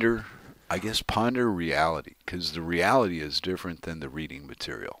 Ponder, I guess ponder reality, because the reality is different than the reading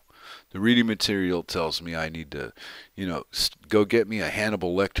material. The reading material tells me I need to, go get me a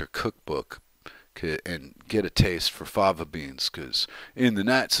Hannibal Lecter cookbook and get a taste for fava beans, because in the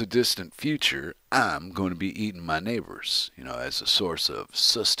not so distant future, I'm going to be eating my neighbors, as a source of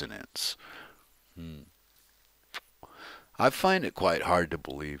sustenance. I find it quite hard to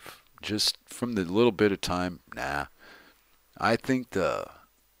believe, just from the little bit of time. I think the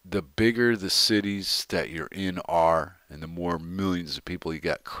bigger the cities that you're in are, and the more millions of people you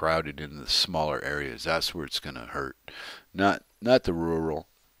got crowded in the smaller areas, that's where it's going to hurt. Not the rural.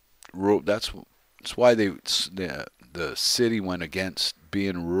 That's why the city went against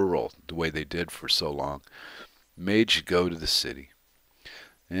being rural the way they did for so long. Made you go to the city.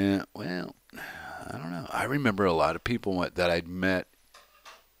 And, well, I don't know. I remember a lot of people that I'd met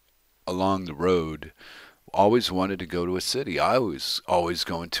along the road always wanted to go to a city. I was always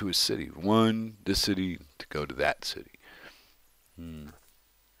going to a city. The city to go to that city.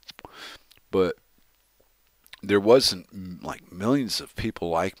 But there wasn't like millions of people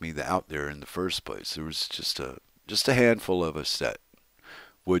like me out there in the first place. There was just a handful of us that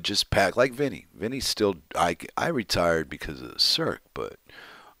would just pack, like Vinny. Vinny still, I retired because of the Cirk, but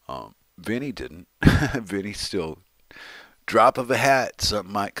Vinny didn't. Vinny still, drop of a hat,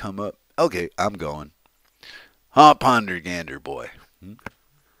 something might come up. Okay, I'm going. Ponder gander, boy.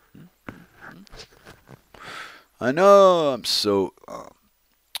 I know I'm so,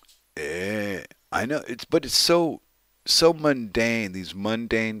 I know but it's so mundane. These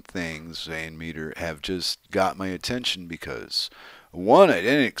mundane things, Van Meter, have just got my attention because, one, I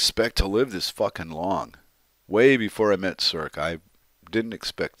didn't expect to live this fucking long. Way before I met Cirk, I didn't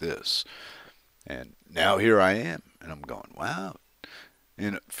expect this. And now here I am, and I'm going, wow.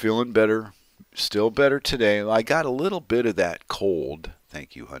 And feeling better, still better today. I got a little bit of that cold,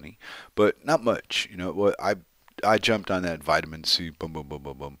 thank you, honey, but not much. What I jumped on that vitamin C, boom, boom, boom,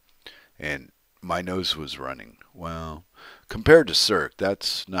 boom, boom, and my nose was running. Well, compared to Cirk,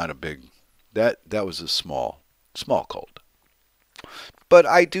 that's not a big. That was a small cold. But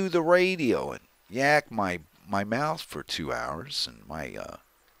I do the radio and yak my mouth for 2 hours, and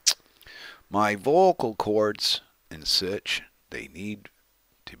my vocal cords and such, they need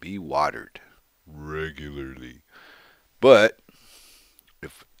to be watered regularly. But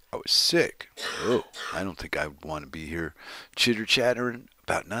if I was sick, I don't think I would want to be here chitter-chattering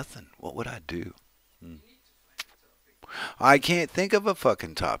about nothing. What would I do? I can't think of a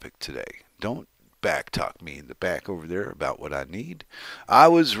fucking topic today. Don't back-talk me in the back over there about what I need. I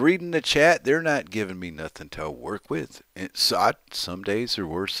was reading the chat. They're not giving me nothing to work with. Some days are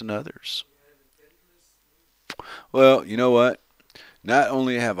worse than others. Well, you know what? Not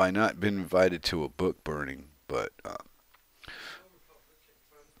only have I not been invited to a book burning, but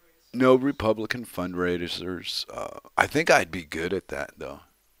no Republican fundraisers. I think I'd be good at that, though.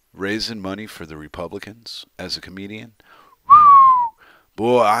 Raising money for the Republicans as a comedian.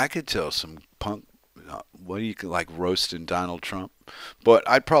 Boy, I could tell some punk, like roasting Donald Trump. But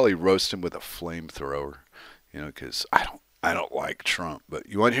I'd probably roast him with a flamethrower, because I don't like Trump. But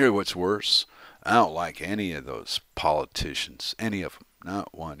you want to hear what's worse? I don't like any of those politicians, any of them,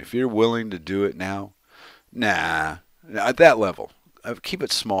 not one. If you're willing to do it now, nah, at that level, keep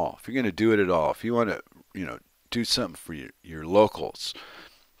it small. If you're going to do it at all, if you want to, do something for your locals.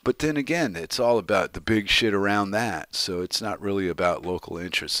 But then again, it's all about the big shit around that. So it's not really about local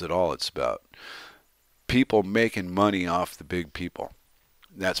interests at all. It's about people making money off the big people.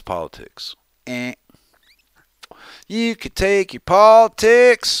 That's politics. You could take your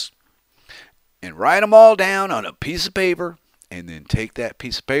politics and write them all down on a piece of paper, and then take that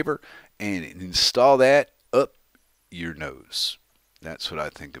piece of paper and install that up your nose. That's what I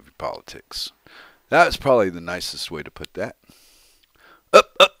think of your politics. That's probably the nicest way to put that.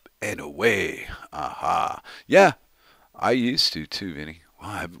 Up, and away. Aha. Yeah, I used to too, Vinny. Well,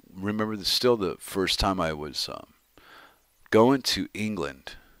 I remember still the first time I was going to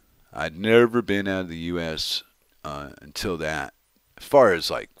England. I'd never been out of the U.S. Until that, as far as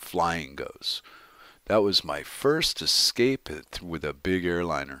like flying goes. That was my first escape with a big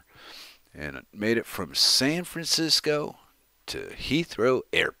airliner. And it made it from San Francisco to Heathrow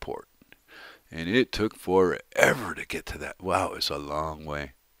Airport. And it took forever to get to that. Wow, it was a long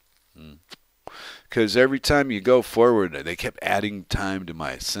way. Because every time you go forward, they kept adding time to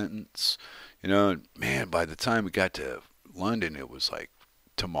my sentence. And man, by the time we got to London, it was like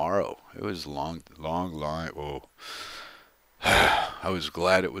tomorrow. It was a long line. Whoa. I was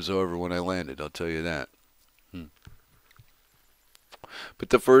glad it was over when I landed, I'll tell you that. But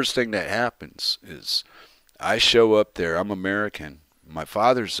the first thing that happens is I show up there. I'm American. My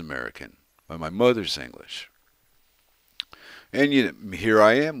father's American, but my mother's English. And here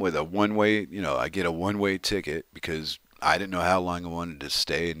I am with a one-way, I get a one-way ticket because I didn't know how long I wanted to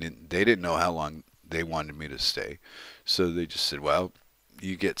stay, and they didn't know how long they wanted me to stay. So they just said, well,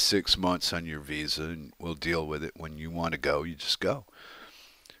 you get 6 months on your visa, and we'll deal with it. When you want to go, you just go.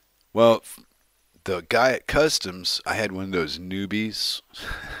 Well, the guy at customs, I had one of those newbies,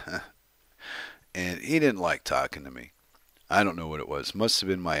 and he didn't like talking to me. I don't know what it was. Must have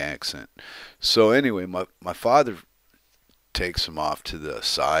been my accent. So anyway, my father takes him off to the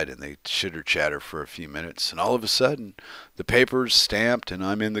side, and they chitter chatter for a few minutes, and all of a sudden the paper's stamped and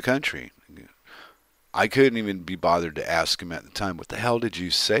I'm in the country. I couldn't even be bothered to ask him at the time, what the hell did you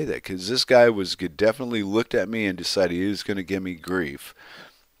say that? Because this guy definitely looked at me and decided he was going to give me grief.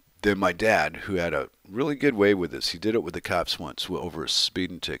 Then my dad, who had a really good way with this, he did it with the cops once over a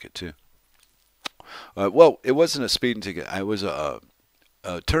speeding ticket too. Well, it wasn't a speeding ticket. It was a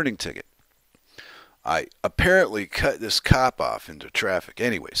turning ticket. I apparently cut this cop off into traffic.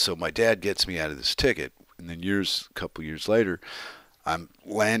 Anyway, so my dad gets me out of this ticket, and then a couple years later, I'm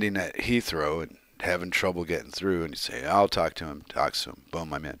landing at Heathrow and having trouble getting through, and you say, I'll talk to him. Talks to him.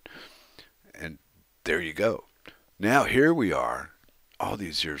 Boom, I'm in. And there you go. Now here we are, all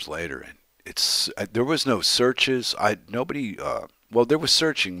these years later, and there was no searches. There was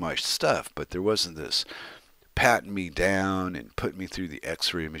searching my stuff, but there wasn't this patting me down and putting me through the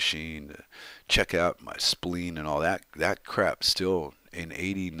x-ray machine to check out my spleen and all that crap. Still in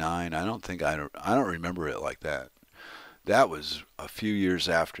 89, I don't remember it like that. That was a few years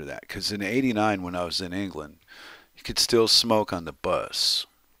after that, because in 89, when I was in England, you could still smoke on the bus.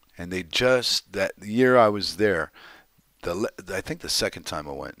 And that year I was there, I think the second time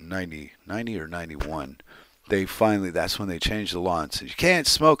I went, 90 or 91, that's when they changed the law and said you can't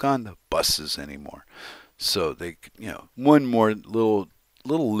smoke on the buses anymore. So they, one more little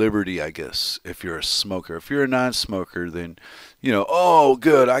liberty, I guess, if you're a smoker. If you're a non-smoker, then, oh,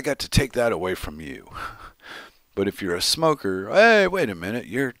 good, I got to take that away from you. But if you're a smoker, hey, wait a minute,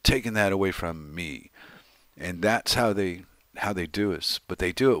 you're taking that away from me. And that's how they do it. But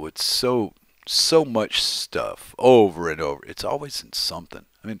they do it with so much stuff over and over. It's always in something.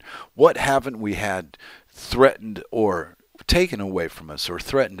 I mean, what haven't we had threatened or taken away from us, or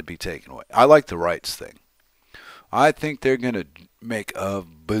threatened to be taken away? I like the rights thing. I think they're going to make a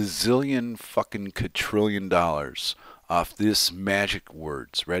bazillion fucking quadrillion dollars off this magic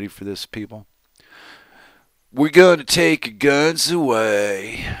words. Ready for this, people? We're going to take your guns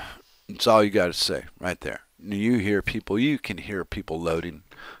away. That's all you got to say right there. You can hear people loading.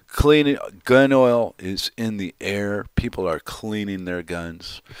 Cleaning, gun oil is in the air. People are cleaning their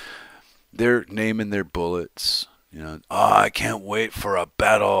guns. They're naming their bullets. I can't wait for a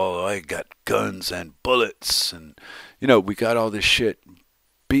battle. I got guns and bullets. And, we got all this shit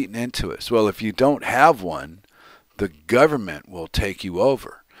beaten into us. Well, if you don't have one, the government will take you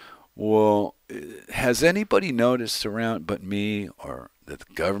over. Well, has anybody noticed around but me, or that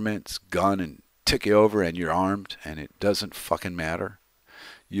the government's gone and took you over and you're armed and it doesn't fucking matter?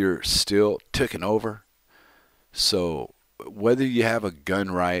 You're still taken over. So whether you have a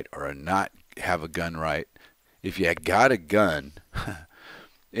gun right or not have a gun right, if you got a gun,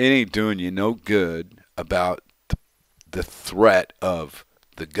 it ain't doing you no good about the threat of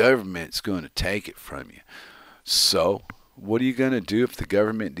the government's going to take it from you. So what are you going to do if the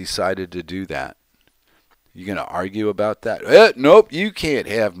government decided to do that? You going to argue about that? Nope, you can't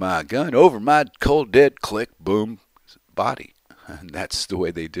have my gun over my cold dead click, boom, body. And that's the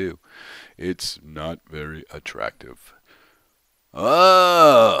way they do. It's not very attractive.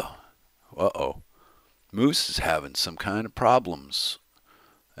 Oh, uh-oh. Moose is having some kind of problems.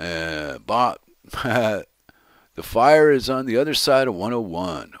 But the fire is on the other side of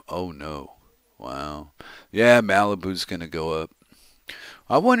 101. Oh, no. Wow. Yeah, Malibu's going to go up.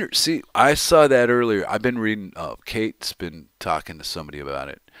 I wonder, I saw that earlier. I've been reading, Kate's been talking to somebody about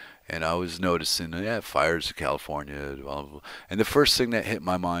it. And I was noticing, fires in California, blah, blah, blah. And the first thing that hit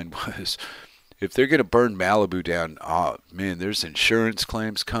my mind was, if they're going to burn Malibu down, man, there's insurance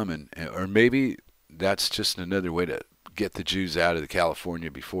claims coming. Or maybe that's just another way to get the Jews out of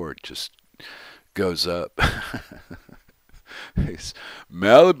California before it just goes up.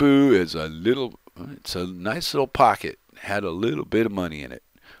 Malibu is it's a nice little pocket. Had a little bit of money in it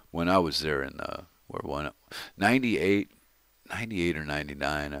when I was there in 98, 98 or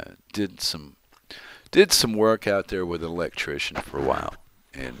 99. I did some work out there with an electrician for a while,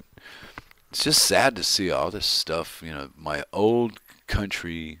 and it's just sad to see all this stuff. My old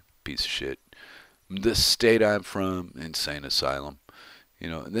country piece of shit, the state I'm from, insane asylum.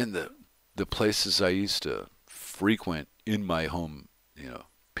 And then the places I used to frequent in my home,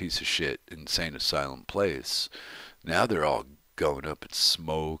 piece of shit, insane asylum place. Now they're all going up in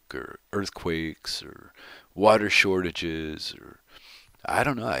smoke or earthquakes or water shortages or I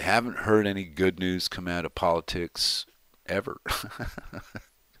don't know. I haven't heard any good news come out of politics ever.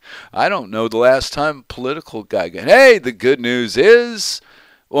 I don't know the last time a political guy got, hey, the good news is,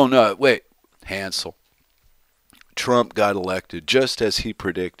 well, no, wait, Hansel. Trump got elected just as he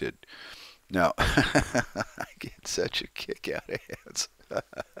predicted. Now, I get such a kick out of Hansel.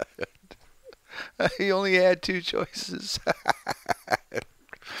 He only had two choices.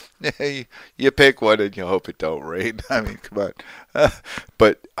 You pick one and you hope it don't rain. I mean, come on.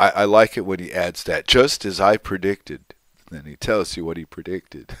 But I like it when he adds that, just as I predicted. Then he tells you what he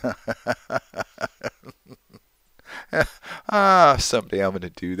predicted. Someday I'm going to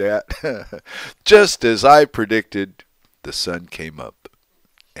do that. Just as I predicted, the sun came up.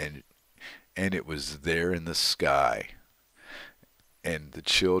 And it was there in the sky. And the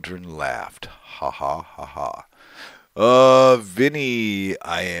children laughed. Ha ha ha ha. Vinny,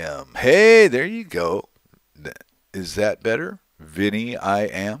 I am. Hey, there you go. Is that better? Vinny, I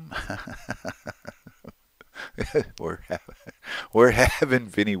am. we're having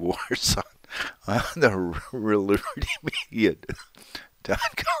Vinny Wars on the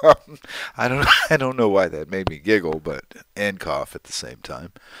reallymedia.com. I don't know why that made me giggle, and cough at the same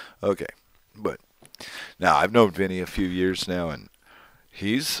time. Okay, but now I've known Vinny a few years now, and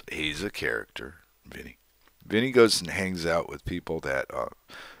he's a character. Vinny goes and hangs out with people that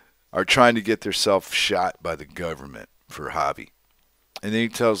are trying to get themselves shot by the government for hobby. And then he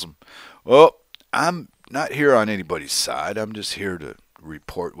tells them, well, I'm not here on anybody's side. I'm just here to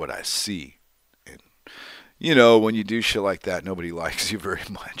report what I see. And, when you do shit like that, nobody likes you very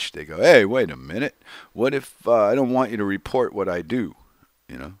much. They go, hey, wait a minute. What if I don't want you to report what I do?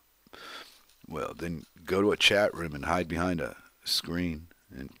 Well, then go to a chat room and hide behind a screen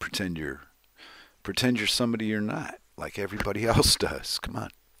and pretend you're somebody you're not, like everybody else does. Come on.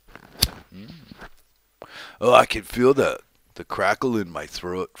 Oh, I can feel the crackle in my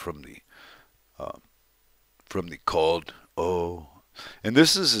throat from the cold. Oh, and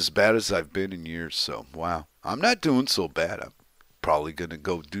this is as bad as I've been in years. So wow, I'm not doing so bad. I'm probably gonna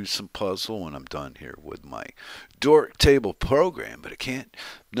go do some puzzle when I'm done here with my Dork Table program. But I can't.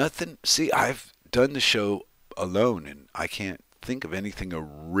 Nothing. See, I've done the show alone, and I can't think of anything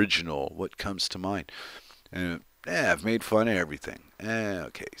original. What comes to mind? I've made fun of everything.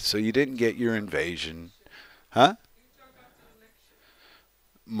 Okay, so you didn't get your invasion, huh?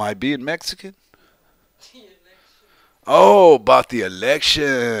 My being Mexican? Oh, about the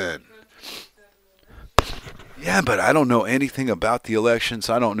election. Yeah, but I don't know anything about the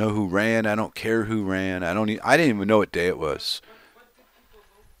elections. I don't know who ran. I don't care who ran. I didn't even know what day it was.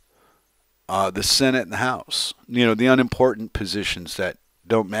 The Senate and the House. The unimportant positions that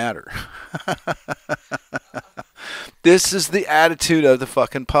don't matter. This is the attitude of the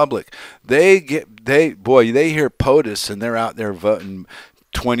fucking public. They hear POTUS and they're out there voting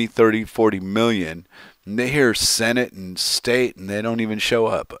 20, 30, 40 million. And they hear Senate and state and they don't even show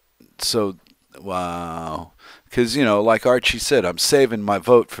up. So, wow. Because, like Archie said, I'm saving my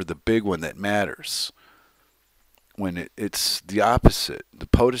vote for the big one that matters. When it's the opposite. The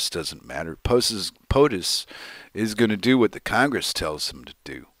POTUS doesn't matter. POTUS is going to do what the Congress tells them to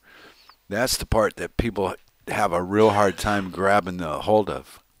do. That's the part that people have a real hard time grabbing the hold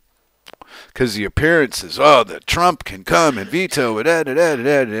of. Because the appearances, that Trump can come and veto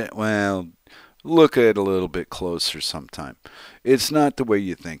it. Well, look at it a little bit closer sometime. It's not the way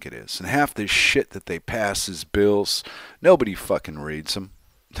you think it is. And half the shit that they pass as bills, nobody fucking reads them.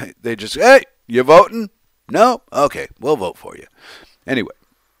 They just, hey, you voting? No? Okay, we'll vote for you. Anyway.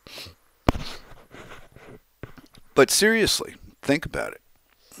 But seriously, think about it.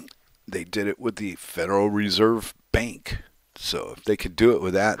 They did it with the Federal Reserve Bank. So if they could do it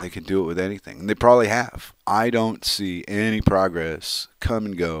with that, they could do it with anything. And they probably have. I don't see any progress come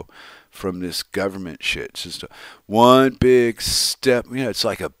and go from this government shit. It's just one big step. It's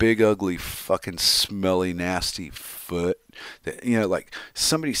like a big, ugly, fucking smelly, nasty foot. Like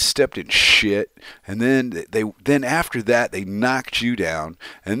somebody stepped in shit, and then after that they knocked you down,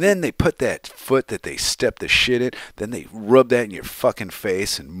 and then they put that foot that they stepped the shit in, then they rub that in your fucking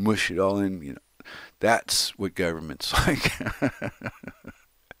face and mush it all in. That's what government's like.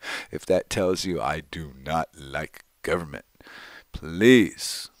 If that tells you I do not like government,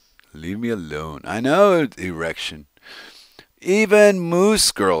 please leave me alone. I know, erection. Even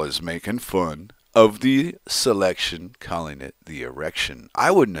Moose Girl is making fun of the selection, calling it the erection. I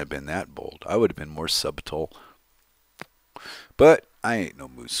wouldn't have been that bold. I would have been more subtle. But I ain't no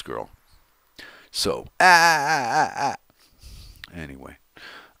Moose Girl. So, Anyway,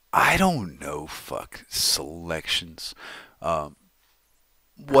 I don't know, fuck, selections. I'm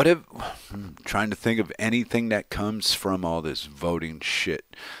trying to think of anything that comes from all this voting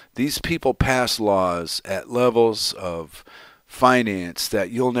shit. These people pass laws at levels of finance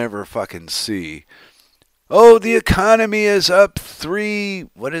that you'll never fucking see. Oh, the economy is up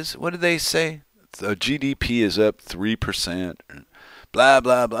what did they say? The GDP is up 3%. Blah,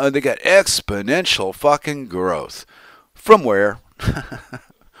 blah, blah. They got exponential fucking growth. From where?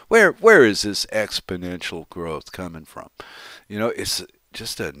 Where is this exponential growth coming from? It's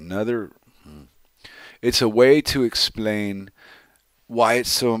just it's a way to explain why it's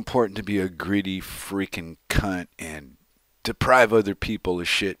so important to be a greedy freaking cunt and deprive other people of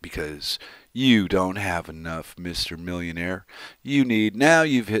shit because you don't have enough, Mr. Millionaire. Now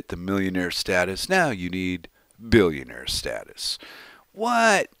you've hit the millionaire status. Now you need billionaire status.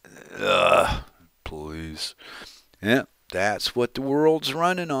 What? Please. Yeah, that's what the world's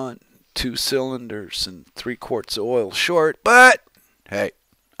running on. 2 cylinders and 3 quarts of oil short, but hey,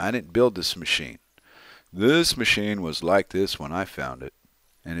 I didn't build this machine. This machine was like this when I found it,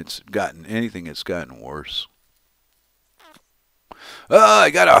 and it's gotten worse. Oh, I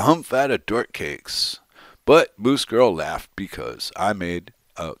got a hump out of Dork cakes. But Moose Girl laughed because I made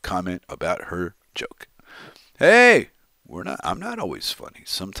a comment about her joke. Hey, I'm not always funny.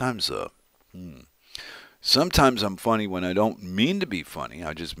 Sometimes I'm funny when I don't mean to be funny.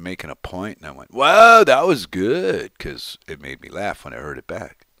 I'm just making a point, and I went, wow, that was good, because it made me laugh when I heard it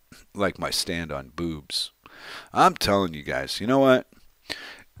back. Like my stand on boobs. I'm telling you guys, you know what?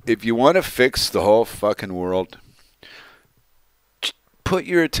 If you want to fix the whole fucking world, put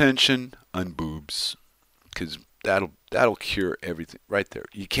your attention on boobs, because that'll cure everything right there.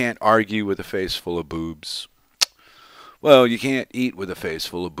 You can't argue with a face full of boobs. Well, you can't eat with a face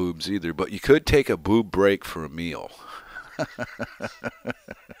full of boobs either, but you could take a boob break for a meal.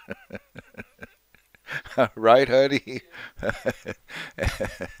 Right, honey?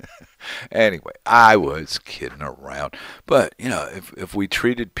 Anyway, I was kidding around. But, if we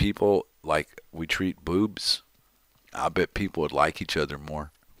treated people like we treat boobs, I bet people would like each other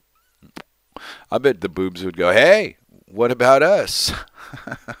more. I bet the boobs would go, hey, what about us?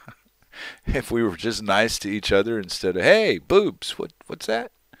 If we were just nice to each other instead of, hey, boobs, what's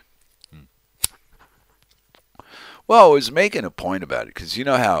that? Well, I was making a point about it because you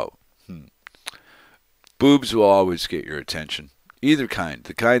know how boobs will always get your attention. Either kind,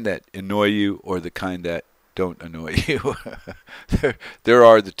 the kind that annoy you or the kind that don't annoy you. There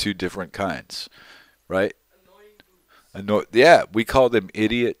are the 2 different kinds, right? Yeah, we call them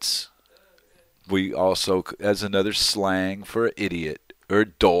idiots. We also, as another slang for idiot or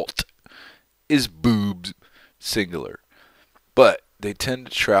dolt, is boobs, singular. But they tend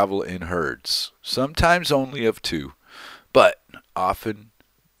to travel in herds, sometimes only of 2, but often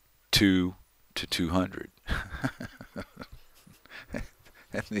 2 to 200.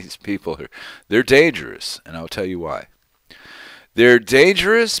 And these people they're dangerous, and I'll tell you why. They're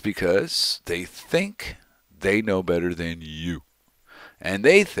dangerous because they think they know better than you. And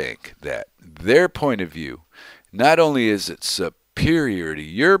they think that their point of view, not only is it superior to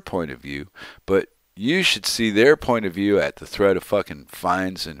your point of view, but you should see their point of view at the threat of fucking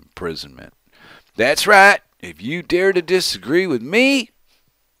fines and imprisonment. That's right. If you dare to disagree with me,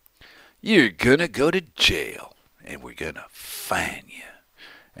 you're gonna go to jail, and we're gonna fine you.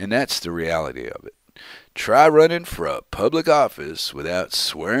 And that's the reality of it. Try running for a public office without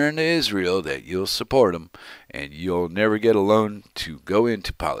swearing to Israel that you'll support them, and you'll never get a loan to go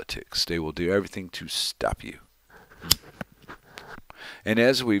into politics. They will do everything to stop you. And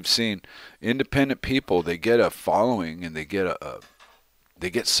as we've seen, independent people, they get a following and they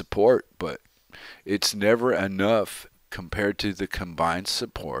get support, but it's never enough compared to the combined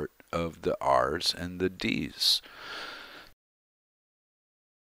support of the R's and the D's.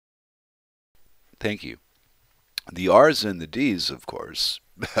 Thank you. The R's and the D's, of course,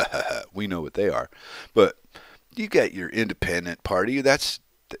 we know what they are. But you got your independent party. That's,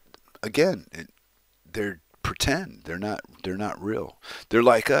 again, they're pretend. They're not real. They're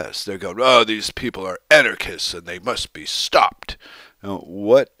like us. They're going, oh, these people are anarchists and they must be stopped. Now,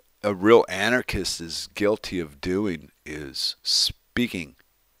 what a real anarchist is guilty of doing is speaking.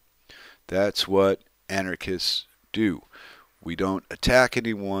 That's what anarchists do. We don't attack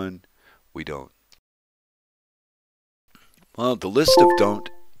anyone. We don't. Well, the list of don't.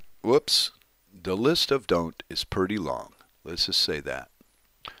 Whoops. The list of don't is pretty long. Let's just say that.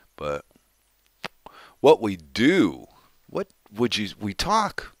 But what we do, what would you, we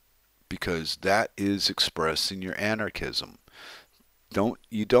talk, because that is expressing your anarchism.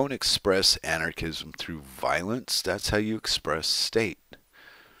 You don't express anarchism through violence. That's how you express state.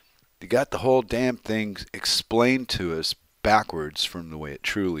 You got the whole damn thing explained to us backwards from the way it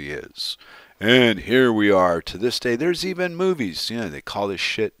truly is. And here we are to this day. There's even movies. They call this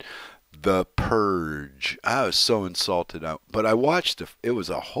shit The Purge. I was so insulted. But I watched it. It was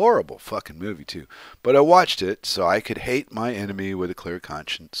a horrible fucking movie, too. But I watched it so I could hate my enemy with a clear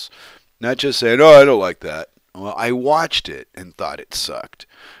conscience. Not just saying, oh, I don't like that. Well, I watched it and thought it sucked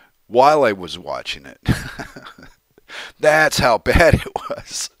while I was watching it. That's how bad it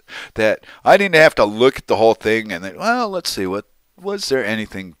was. That I didn't have to look at the whole thing and then, well, let's see, what was there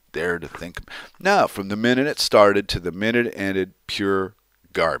anything there to think? No, from the minute it started to the minute it ended, pure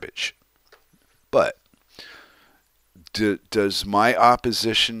garbage. But does my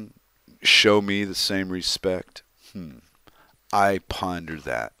opposition show me the same respect? I ponder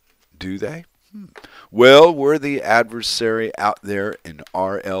that. Do they? Well, we're the adversary out there in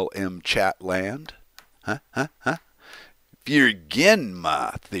RLM chat land. Huh? If you're again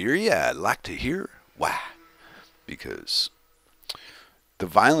my theory, I'd like to hear why. Because the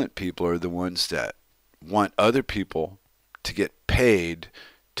violent people are the ones that want other people to get paid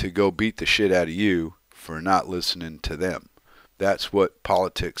to go beat the shit out of you for not listening to them. That's what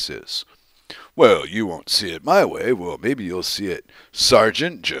politics is. Well, you won't see it my way. Well, maybe you'll see it.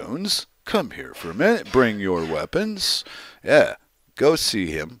 Sergeant Jones, come here for a minute. Bring your weapons. Yeah, go see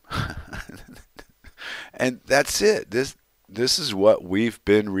him. And that's it. This is what we've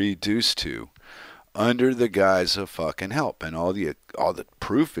been reduced to under the guise of fucking help. And all the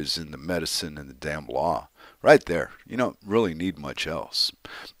proof is in the medicine and the damn law. Right there. You don't really need much else.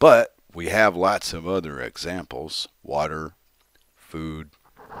 But we have lots of other examples. Water, food,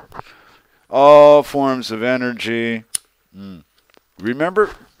 all forms of energy.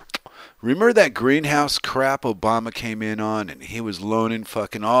 Remember that greenhouse crap Obama came in on, and he was loaning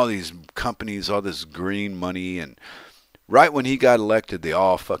fucking all these companies all this green money, and right when he got elected, they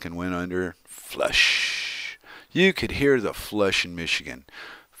all fucking went under. Flush. You could hear the flush in Michigan.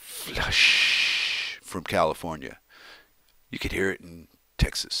 Flush from California. You could hear it in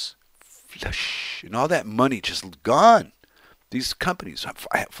Texas. Flush. And all that money just gone. These companies,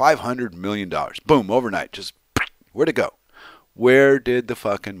 $500 million. Boom, overnight. Just, where'd it go? Where did the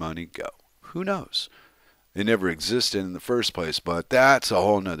fucking money go? Who knows? It never existed in the first place, but that's a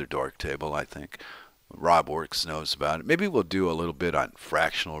whole nother dork table, I think. Rob Works knows about it. Maybe we'll do a little bit on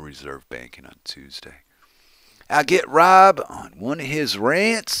fractional reserve banking on Tuesday. I'll get Rob on one of his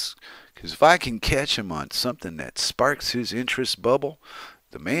rants, because if I can catch him on something that sparks his interest bubble,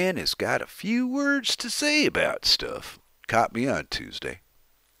 the man has got a few words to say about stuff. Caught me on Tuesday.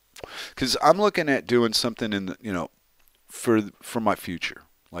 Because I'm looking at doing something in the, for my future.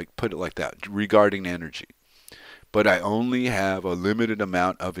 Like, put it like that, regarding energy. But I only have a limited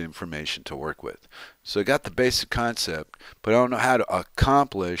amount of information to work with. So I got the basic concept, but I don't know how to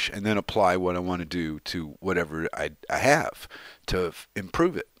accomplish and then apply what I want to do to whatever I have to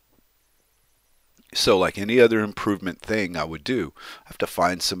improve it. So like any other improvement thing I would do, I have to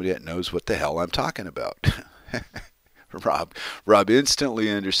find somebody that knows what the hell I'm talking about. Rob instantly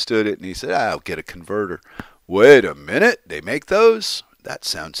understood it, and he said, I'll get a converter. Wait a minute, they make those? That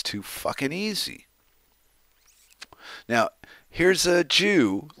sounds too fucking easy. Now, here's a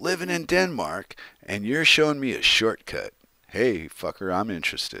Jew living in Denmark, and you're showing me a shortcut. Hey, fucker, I'm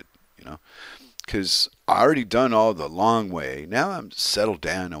interested, because I already done all the long way. Now I'm settled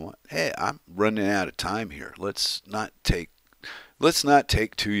down. I'm running out of time here. Let's not take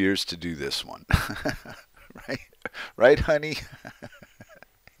 2 years to do this one. Right, honey?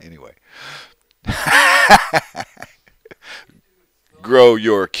 Anyway. Grow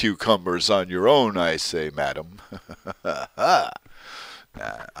your cucumbers on your own, I say, madam.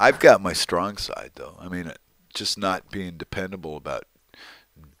 I've got my strong side, though. I mean, just not being dependable about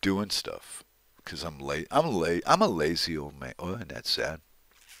doing stuff. Because I'm a lazy old man. Oh, and that's sad.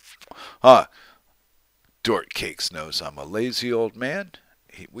 Dork Cakes knows I'm a lazy old man.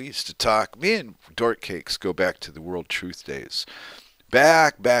 We used to talk. Me and Dork Cakes go back to the World Truth days.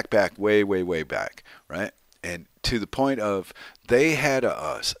 Back, way, way, way back, right? And to the point of they had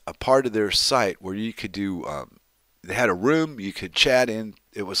a part of their site where you could do, they had a room you could chat in.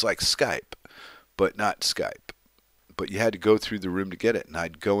 It was like Skype, but not Skype. But you had to go through the room to get it. And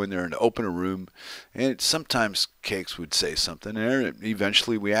I'd go in there and open a room, and sometimes Cakes would say something, and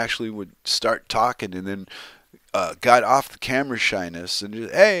eventually we actually would start talking, and then got off the camera shyness and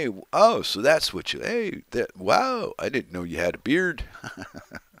just, hey, oh, so that's what you, hey, wow, I didn't know you had a beard.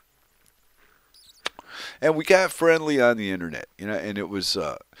 And we got friendly on the internet, and it was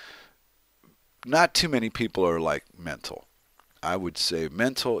not too many people are like Mental. I would say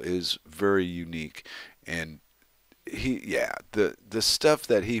Mental is very unique, and the stuff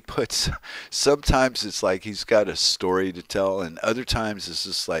that he puts, sometimes it's like he's got a story to tell, and other times it's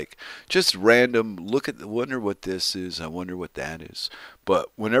just like just random, wonder what this is, I wonder what that is. But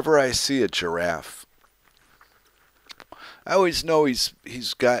whenever I see a giraffe, I always know he's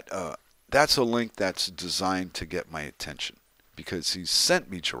got that's a link that's designed to get my attention, because he sent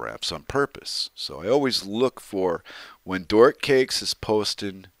me giraffes on purpose. So I always look for when Dork Cakes is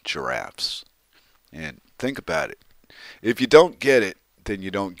posting giraffes. And think about it. If you don't get it, then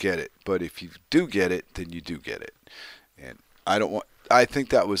you don't get it. But if you do get it, then you do get it. And I think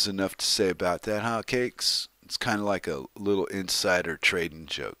that was enough to say about that, huh, Cakes? It's kind of like a little insider trading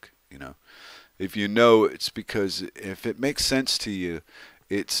joke, If you know, it's because if it makes sense to you,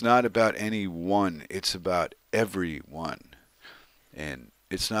 it's not about any one, it's about everyone. And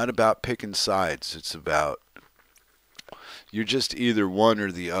it's not about picking sides, it's about you're just either one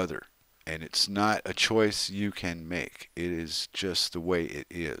or the other. And it's not a choice you can make. It is just the way it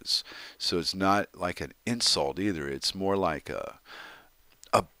is. So it's not like an insult either. It's more like a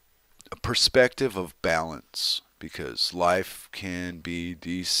perspective of balance, because life can be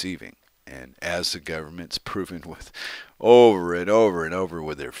deceiving. And as the government's proven with over and over and over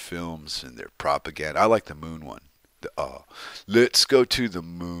with their films and their propaganda. I like the moon one. Let's go to the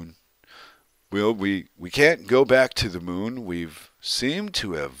moon. Well, we can't go back to the moon. We've seemed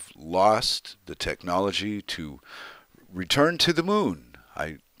to have lost the technology to return to the moon.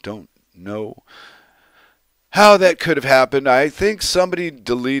 I don't know how that could have happened. I think somebody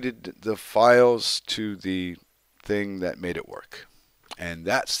deleted the files to the thing that made it work. And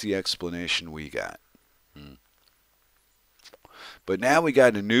that's the explanation we got. But now we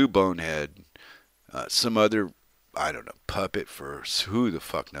got a new bonehead, some other, I don't know, puppet for who the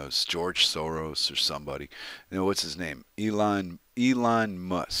fuck knows, George Soros or somebody. What's his name? Elon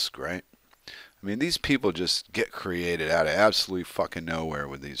Musk, right? I mean, these people just get created out of absolutely fucking nowhere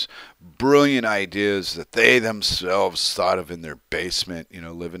with these brilliant ideas that they themselves thought of in their basement,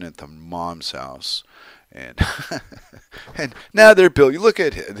 living at the mom's house. And and now they're look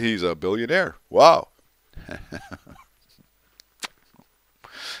at him, he's a billionaire. Wow.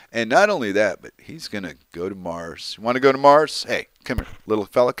 And not only that, but he's going to go to Mars. You want to go to Mars? Hey, come here, little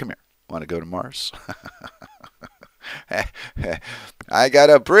fella, come here. Want to go to Mars? I got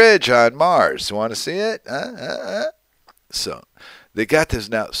a bridge on Mars. You want to see it? So they got this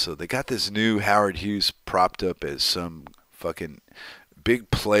now. So they got this new Howard Hughes propped up as some fucking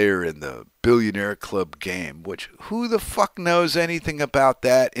big player in the billionaire club game, which who the fuck knows anything about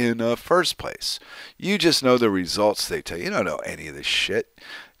that in the first place? You just know the results they tell you. You don't know any of this shit.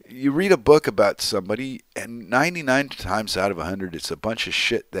 You read a book about somebody, and 99 times out of 100, it's a bunch of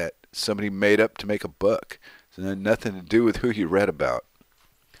shit that somebody made up to make a book. It had nothing to do with who you read about.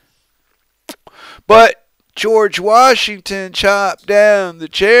 But George Washington chopped down the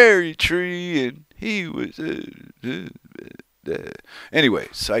cherry tree, and he was... Anyway,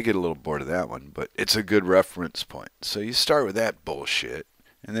 so I get a little bored of that one, but it's a good reference point. So you start with that bullshit,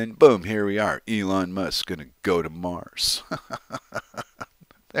 and then boom, here we are. Elon Musk going to go to Mars.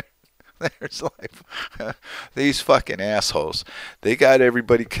 There's life. These fucking assholes. They got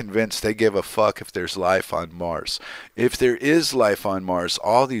everybody convinced they give a fuck if there's life on Mars. If there is life on Mars,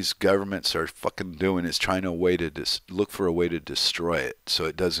 all these governments are fucking doing is trying to look for a way to destroy it so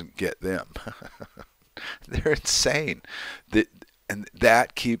it doesn't get them. They're insane. And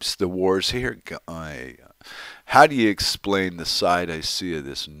that keeps the wars here going. How do you explain the side I see of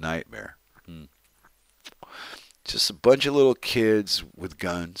this nightmare? Just a bunch of little kids with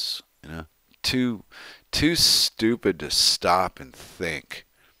guns. Too stupid to stop and think.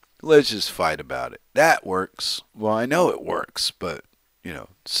 Let's just fight about it. That works. Well, I know it works, but,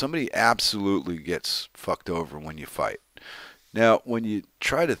 somebody absolutely gets fucked over when you fight. Now, when you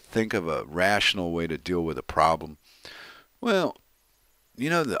try to think of a rational way to deal with a problem, well,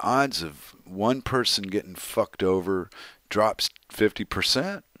 the odds of one person getting fucked over drops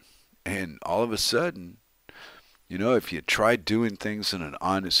 50%. And all of a sudden, if you try doing things in an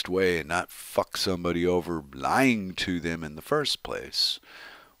honest way and not fuck somebody over lying to them in the first place,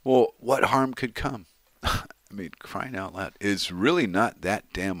 well, what harm could come? I mean, crying out loud. It's really not that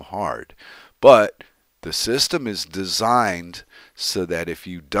damn hard. But the system is designed so that if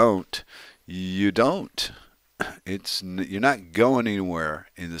you don't, you don't. You're not going anywhere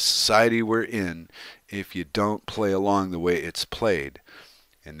in the society we're in if you don't play along the way it's played.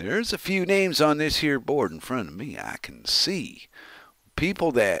 And there's a few names on this here board in front of me I can see.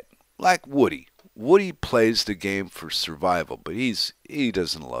 People that, like Woody. Woody plays the game for survival, but he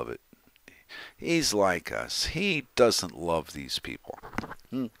doesn't love it. He's like us. He doesn't love these people.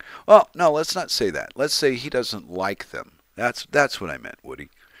 Well, no, let's not say that. Let's say he doesn't like them. That's what I meant, Woody.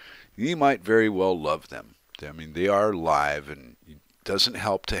 He might very well love them. I mean, they are live, and it doesn't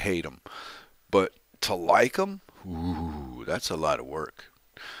help to hate them. But to like them, ooh, that's a lot of work.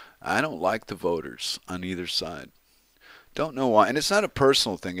 I don't like the voters on either side. Don't know why. And it's not a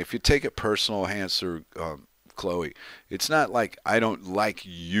personal thing. If you take it personal, Hans or Chloe, it's not like I don't like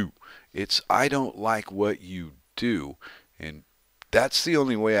you. It's I don't like what you do. And that's the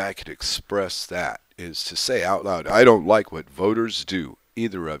only way I could express that, is to say out loud, I don't like what voters do,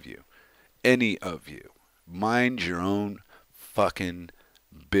 either of you. Any of you. Mind your own fucking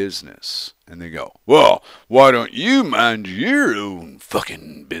business. And they go, well, why don't you mind your own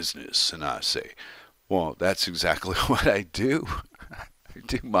fucking business? And I say, well, that's exactly what I do. I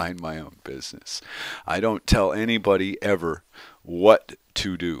do mind my own business. I don't tell anybody ever what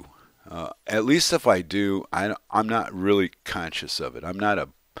to do. At least if I do, I'm not really conscious of it. I'm not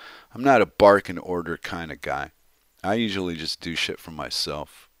a bark and order kind of guy. I usually just do shit for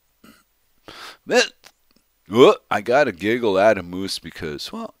myself. But I got a giggle at a moose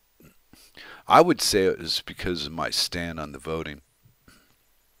because, well, I would say it was because of my stand on the voting.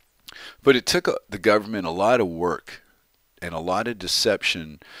 But it took the government a lot of work and a lot of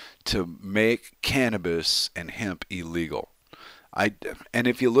deception to make cannabis and hemp illegal. And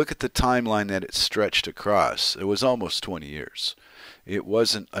if you look at the timeline that it stretched across, it was almost 20 years. It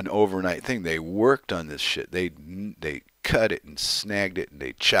wasn't an overnight thing. They worked on this shit. They cut it and snagged it and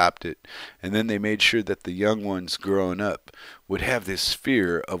they chopped it. And then they made sure that the young ones growing up would have this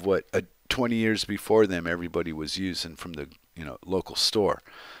fear of what 20 years before them everybody was using from the local store.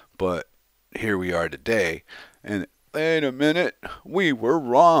 But here we are today, and wait a minute, we were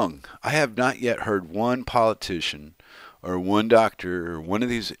wrong. I have not yet heard one politician or one doctor or one of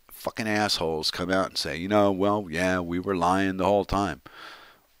these fucking assholes come out and say, well, yeah, we were lying the whole time.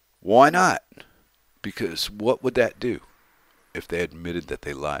 Why not? Because what would that do if they admitted that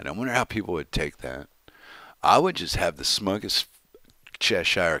they lied? I wonder how people would take that. I would just have the smuggest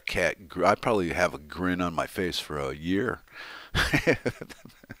Cheshire cat. I'd probably have a grin on my face for a year.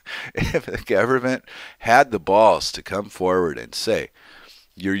 If the government had the balls to come forward and say,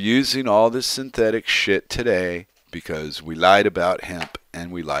 you're using all this synthetic shit today because we lied about hemp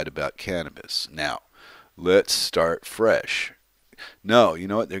and we lied about cannabis. Now, let's start fresh. No, you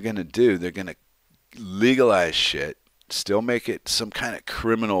know what they're going to do? They're going to legalize shit, still make it some kind of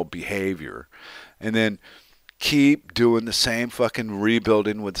criminal behavior, and then keep doing the same fucking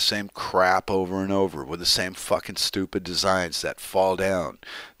rebuilding with the same crap over and over, with the same fucking stupid designs that fall down.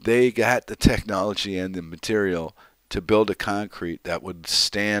 They got the technology and the material to build a concrete that would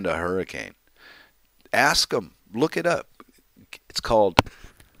stand a hurricane. Ask them. Look it up. It's called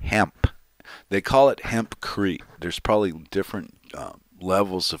hemp. They call it hempcrete. There's probably different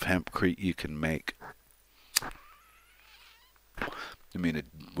levels of hempcrete you can make. I mean, it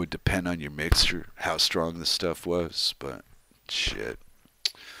would depend on your mixture, how strong the stuff was, but shit.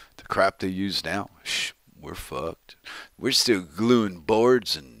 The crap they use now, we're fucked. We're still gluing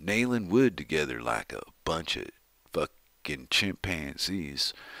boards and nailing wood together like a bunch of fucking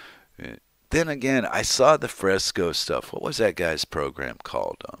chimpanzees. Then again, I saw the fresco stuff. What was that guy's program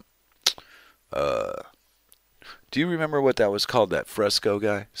called? Do you remember what that was called, that fresco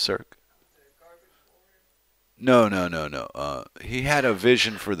guy, Cirk? No. He had a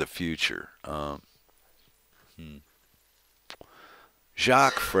vision for the future.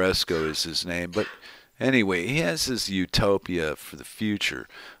 Jacques Fresco is his name. But anyway, he has this utopia for the future.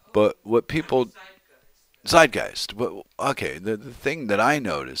 But what people... Zeitgeist. But, okay, the thing that I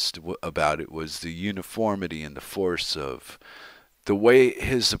noticed about it was the uniformity and the force of the way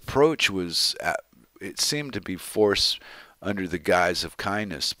his approach was. It seemed to be force under the guise of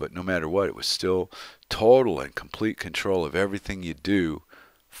kindness, but no matter what, it was still total and complete control of everything you do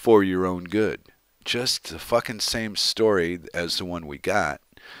for your own good. just the fucking same story as the one we got,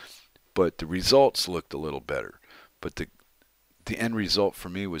 but the results looked a little better. But the end result for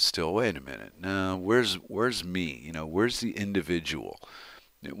me was still, wait a minute, no, where's me? Where's the individual?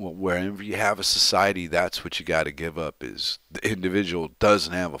 Wherever you have a society, that's what you got to give up. Is the individual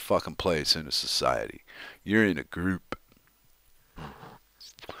doesn't have a fucking place in a society. You're in a group.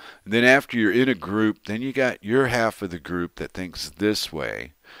 And then after you're in a group, then you got your half of the group that thinks this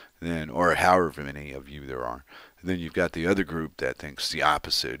way, then, or however many of you there are. And then you've got the other group that thinks the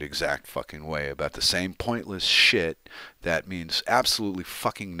opposite exact fucking way about the same pointless shit that means absolutely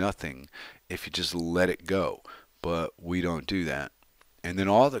fucking nothing if you just let it go. But we don't do that. And then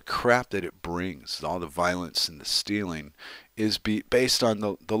all the crap that it brings, all the violence and the stealing, is based on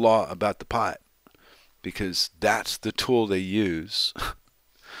the law about the pot. Because that's the tool they use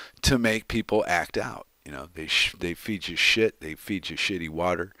to make people act out. They feed you shit, they feed you shitty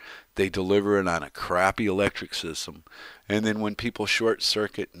water, they deliver it on a crappy electric system, and then when people short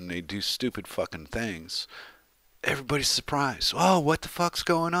circuit and they do stupid fucking things, everybody's surprised. Oh, what the fuck's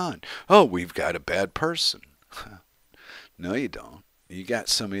going on? Oh, we've got a bad person. No, you don't. You got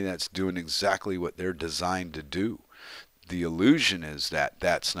somebody that's doing exactly what they're designed to do. The illusion is that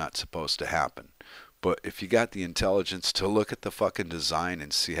that's not supposed to happen. But if you got the intelligence to look at the fucking design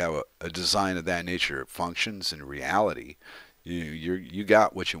and see how a design of that nature functions in reality, you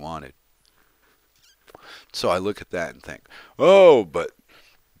got what you wanted. So I look at that and think, oh, but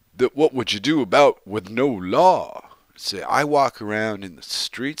what would you do about with no law? Say, I walk around in the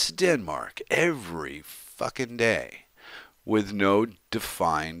streets of Denmark every fucking day with no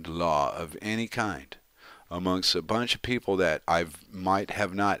defined law of any kind, amongst a bunch of people that I might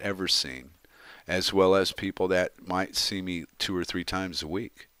have not ever seen, as well as people that might see me 2 or 3 times a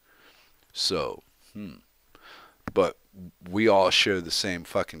week. So, but we all share the same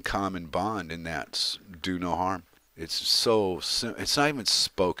fucking common bond, and that's do no harm. It's so simple. It's not even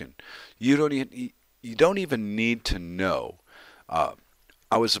spoken. You don't even need to know.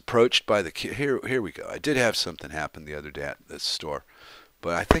 I was approached by the kid. Here we go. I did have something happen the other day at this store,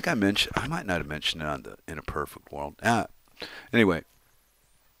 but I think I might not have mentioned it on the In a Perfect World. Anyway,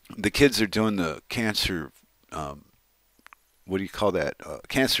 the kids are doing the cancer. What do you call that?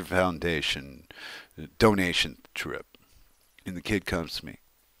 Cancer Foundation donation trip, and the kid comes to me.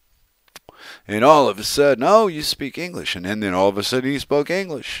 And all of a sudden, oh, you speak English. And then all of a sudden he spoke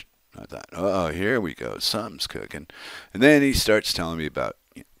English. I thought, oh, here we go. Something's cooking. And then he starts telling me about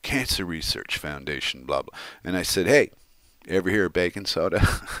Cancer Research Foundation, blah, blah. And I said, hey, ever hear of baking soda?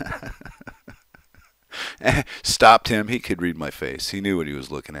 Stopped him. He could read my face. He knew what he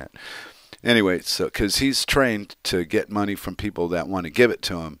was looking at. Anyway, so because he's trained to get money from people that want to give it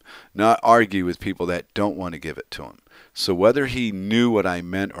to him, not argue with people that don't want to give it to him. So whether he knew what I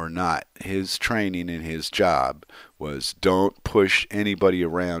meant or not, his training and his job was don't push anybody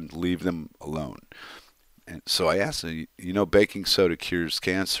around, leave them alone. And so I asked him, baking soda cures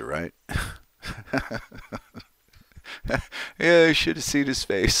cancer, right? Yeah, I should have seen his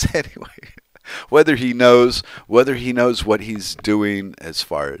face. Anyway, whether he knows what he's doing, as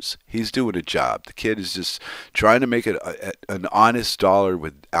far as he's doing a job. The kid is just trying to make it an honest dollar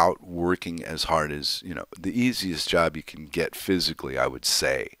without working as hard as, the easiest job you can get physically, I would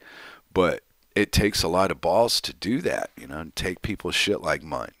say. But it takes a lot of balls to do that, and take people's shit like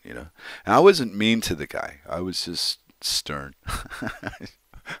mine, And I wasn't mean to the guy. I was just stern.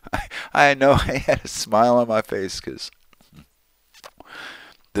 I know I had a smile on my face because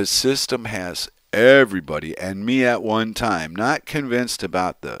the system has everybody, and me at one time, not convinced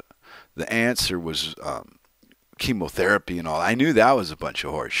about the answer was chemotherapy and all. I knew that was a bunch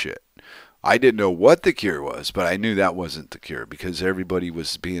of horse shit. I didn't know what the cure was, but I knew that wasn't the cure because everybody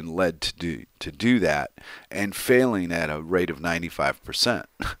was being led to do that and failing at a rate of 95%.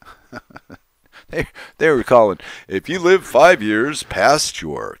 They were calling, if you live 5 years past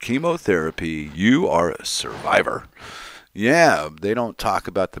your chemotherapy, you are a survivor. Yeah, they don't talk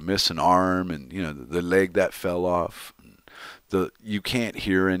about the missing arm and, the leg that fell off. You can't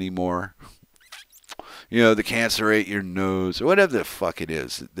hear anymore. The cancer ate your nose or whatever the fuck it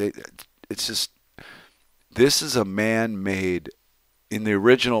is. It's just, this is a man-made, in the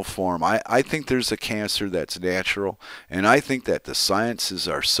original form. I think there's a cancer that's natural, and I think that the sciences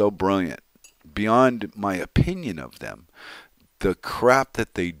are so brilliant, beyond my opinion of them. The crap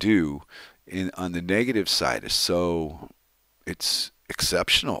that they do on the negative side is so, it's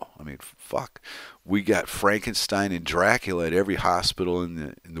exceptional. I mean, fuck. We got Frankenstein and Dracula at every hospital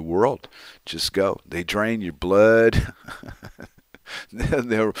in the world. Just go. They drain your blood.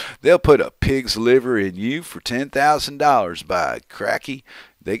 They'll put a pig's liver in you for $10,000 by cracky.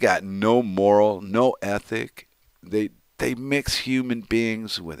 They got no moral, no ethic. They mix human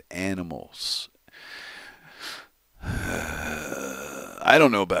beings with animals. I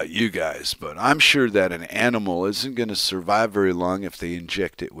don't know about you guys, but I'm sure that an animal isn't going to survive very long if they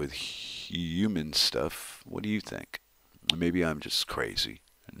inject it with human stuff. What do you think? Maybe I'm just crazy.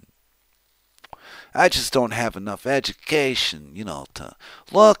 I just don't have enough education, to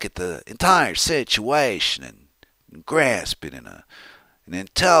look at the entire situation and grasp it in an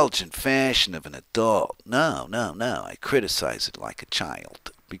intelligent fashion of an adult. No. I criticize it like a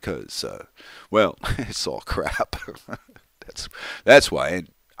child because, well, it's all crap. That's why, and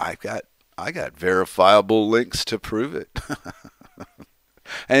I got verifiable links to prove it.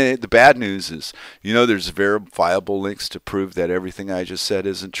 And the bad news is, there's verifiable links to prove that everything I just said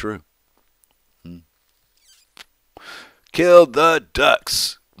isn't true. Kill the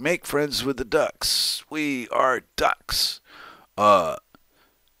ducks. Make friends with the ducks. We are ducks.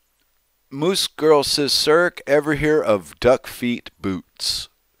 Moose Girl says, Cirk, ever hear of duck feet boots?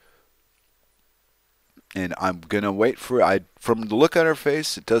 And I'm going to wait for it. From the look on her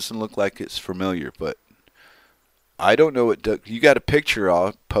face, it doesn't look like it's familiar, but I don't know what duck. You got a picture,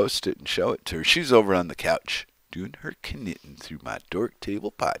 I'll post it and show it to her. She's over on the couch doing her knitting through my Dork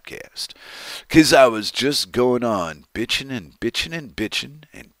Table podcast. Because I was just going on bitching and bitching and bitching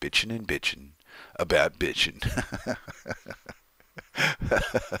and bitching and bitching about bitching.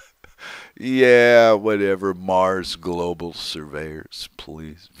 Yeah, whatever. Mars Global Surveyors,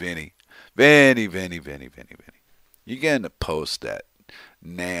 please. Vinny. You're going to post that.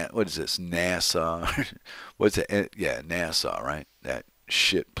 What is this? NASA? What's it? Yeah, NASA, right? That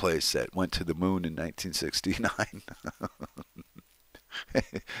shit place that went to the moon in 1969.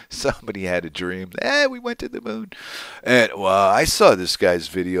 Somebody had a dream. We went to the moon. And, well, I saw this guy's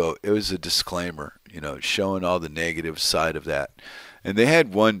video. It was a disclaimer, showing all the negative side of that. And they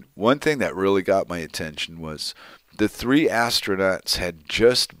had one thing that really got my attention was the 3 astronauts had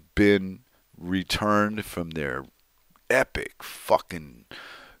just been returned from their epic fucking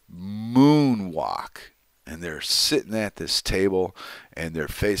moonwalk. And they're sitting at this table and they're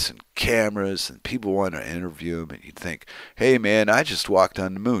facing cameras and people want to interview them. And you'd think, hey, man, I just walked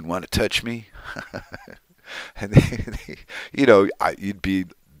on the moon. Want to touch me? And you'd be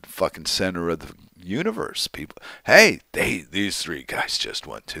fucking center of the universe. People, hey, these 3 guys just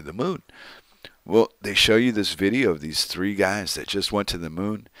went to the moon. Well, they show you this video of these 3 guys that just went to the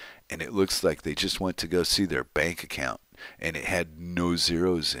moon. And it looks like they just went to go see their bank account. And it had no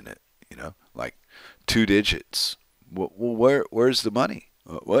zeros in it, like 2 digits. Well, where's the money?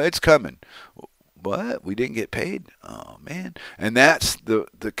 Well, it's coming. What? We didn't get paid? Oh, man. And that's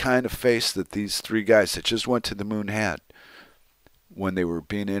the kind of face that these 3 guys that just went to the moon had when they were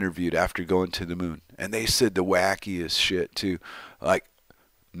being interviewed after going to the moon. And they said the wackiest shit, too. Like,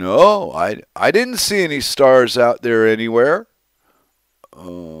 no, I didn't see any stars out there anywhere.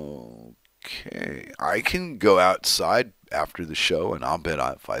 Okay. I can go outside after the show, and I'll bet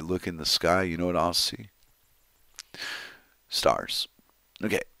if I look in the sky, you know what I'll see? Stars.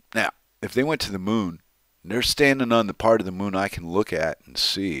 Okay, now, if they went to the moon, and they're standing on the part of the moon I can look at and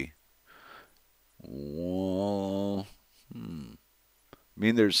see, well,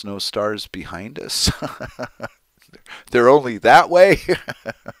 mean there's no stars behind us? They're only that way?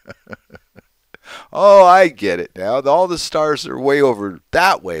 Oh, I get it now. All the stars are way over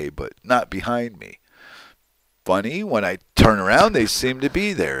that way, but not behind me. Funny, when I turn around, they seem to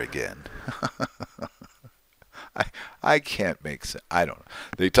be there again. I can't make sense. I don't know.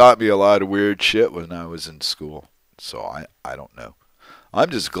 They taught me a lot of weird shit when I was in school, so I don't know. I'm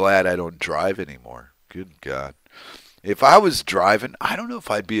just glad I don't drive anymore. Good God. If I was driving, I don't know if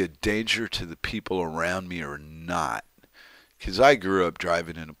I'd be a danger to the people around me or not. Because I grew up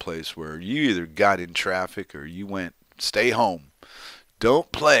driving in a place where you either got in traffic or you went, stay home.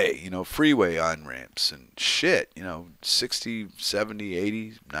 Don't play, freeway on-ramps and shit, 60, 70,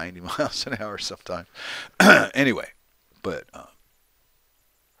 80, 90 miles an hour sometimes. Anyway, but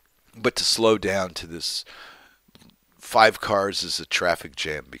to slow down to this 5 cars is a traffic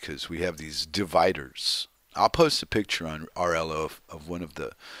jam because we have these dividers. I'll post a picture on RLO of one of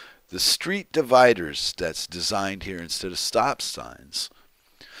the street dividers that's designed here instead of stop signs.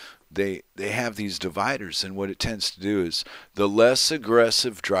 They have these dividers, and what it tends to do is the less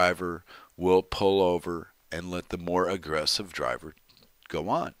aggressive driver will pull over and let the more aggressive driver go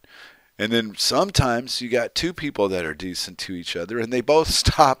on. And then sometimes you got 2 people that are decent to each other, and they both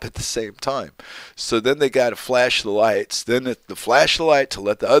stop at the same time. So then they got to flash the lights, then the flash the light to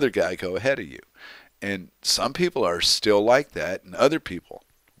let the other guy go ahead of you. And some people are still like that, and other people,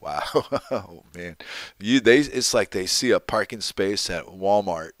 Wow. Oh, man. It's like they see a parking space at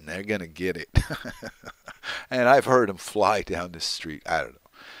Walmart and they're going to get it. And I've heard them fly down this street. I don't know.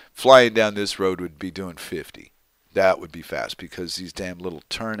 Flying down this road would be doing 50. That would be fast because these damn little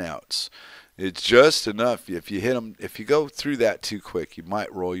turnouts. It's just enough. If you hit them, if you go through that too quick, you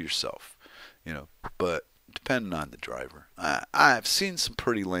might roll yourself. You know, but depending on the driver. I've seen some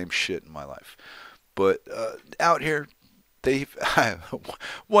pretty lame shit in my life. But out here, they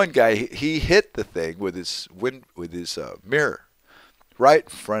one guy he hit the thing with his mirror right in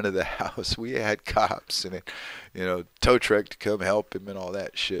front of the house. We had cops and tow truck to come help him and all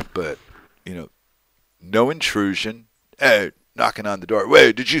that shit. But no intrusion. Hey, knocking on the door.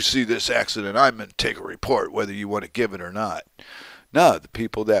 Wait, did you see this accident? I'm gonna take a report, whether you want to give it or not. No, the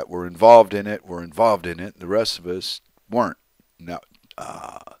people that were involved in it were involved in it. The rest of us weren't. Now,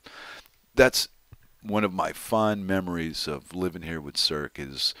 that's one of my fond memories of living here with Cirk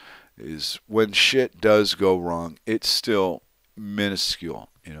is when shit does go wrong, it's still minuscule.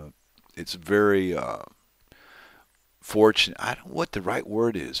 It's very fortunate. I don't know what the right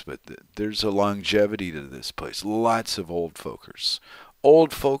word is, but there's a longevity to this place. Lots of old folkers.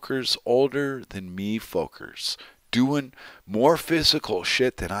 Old folkers, older than me folkers, doing more physical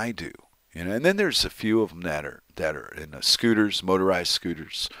shit than I do. And then there's a few of them that are in scooters, motorized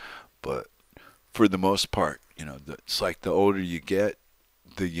scooters, but for the most part, it's like the older you get,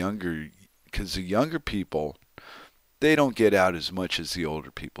 the younger, because the younger people, they don't get out as much as the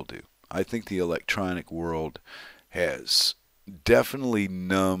older people do. I think the electronic world has definitely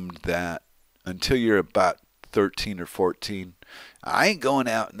numbed that until you're about 13 or 14. I ain't going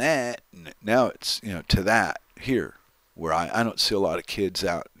out in that. Now it's, to that here, where I don't see a lot of kids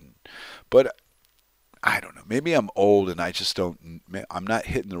out. But I don't know. Maybe I'm old and I just I'm not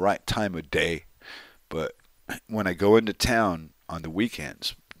hitting the right time of day. But when I go into town on the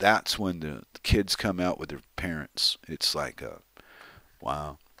weekends, that's when the kids come out with their parents. It's like,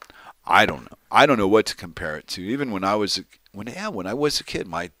 wow. I don't know. I don't know what to compare it to. Even when I was a kid,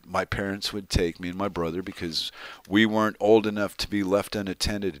 my parents would take me and my brother because we weren't old enough to be left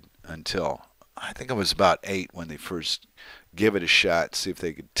unattended until I think I was about 8 when they first give it a shot, see if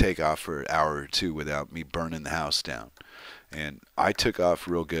they could take off for an hour or two without me burning the house down. And I took off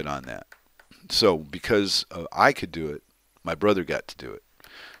real good on that. So because I could do it, my brother got to do it.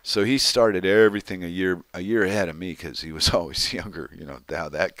 So he started everything a year ahead of me because he was always younger. You know how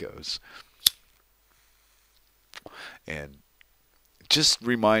that goes. And just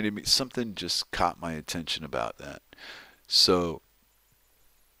reminded me, something just caught my attention about that. So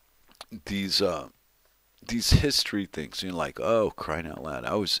these history things, like, oh, crying out loud.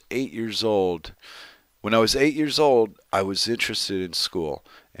 I was 8 years old. When I was 8 years old, I was interested in school.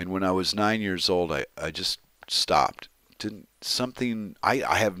 And when I was 9 years old, I just stopped.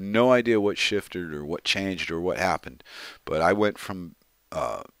 I have no idea what shifted or what changed or what happened. But I went from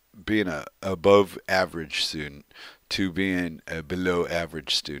being a above average student to being a below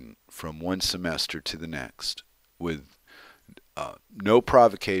average student from one semester to the next with no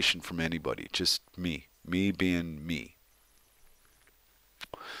provocation from anybody, just me being me.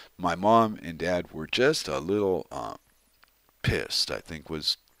 My mom and dad were just a little pissed, I think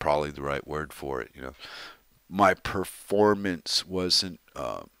was probably the right word for it. My performance wasn't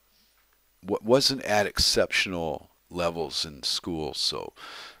at exceptional levels in school, so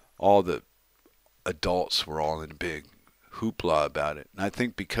all the adults were all in a big hoopla about it. And I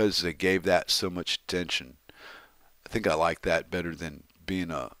think because they gave that so much attention, I think I like that better than being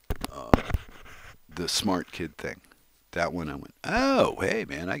the smart kid thing. That one I went, oh, hey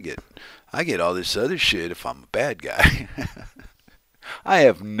man, I get all this other shit if I'm a bad guy. I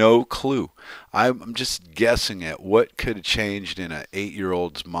have no clue. I'm just guessing at what could have changed in an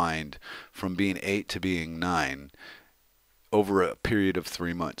 8-year-old's mind from being 8 to being 9 over a period of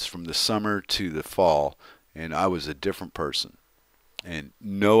 3 months, from the summer to the fall, and I was a different person. And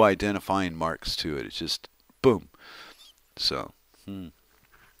no identifying marks to it. It's just boom. So,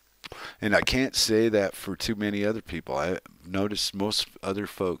 And I can't say that for too many other people. I noticed most other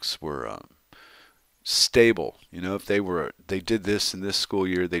folks were stable. If they did this in this school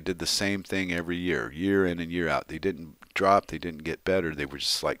year, they did the same thing every year in and year out. They didn't drop, they didn't get better. They were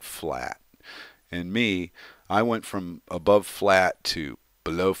just like flat. And me, I went from above flat to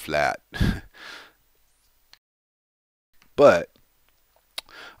below flat. But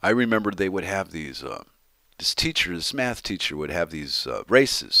I remember they would have these this math teacher would have these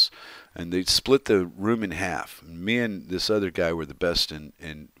races, and they'd split the room in half. And me and this other guy were the best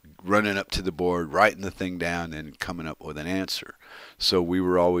in running up to the board, writing the thing down, and coming up with an answer. So we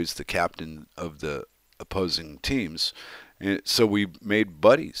were always the captain of the opposing teams, And so we made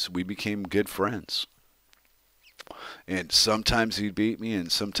buddies. We became good friends. And sometimes he'd beat me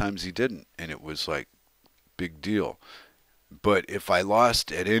and sometimes he didn't. And it was like, big deal. But if I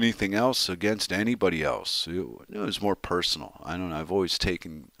lost at anything else against anybody else, it was more personal. I don't know. I've always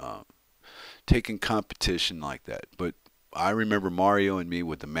taken competition like that. But I remember Mario and me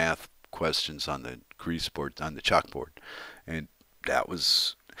with the math questions on the grease board, on the chalkboard, and that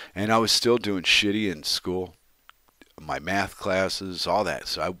was. And I was still doing shitty in school, my math classes, all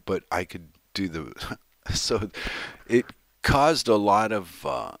that. But I could do the. So it caused a lot of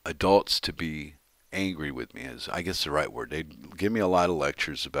adults to be angry with me, is I guess the right word. They'd give me a lot of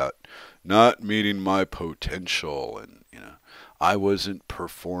lectures about not meeting my potential, and I wasn't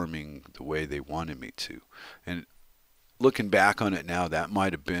performing the way they wanted me to. And looking back on it now, that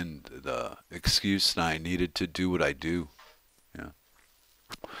might have been the excuse that I needed to do what I do. Yeah,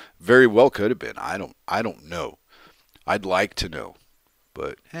 very well could have been. I don't know. I'd like to know,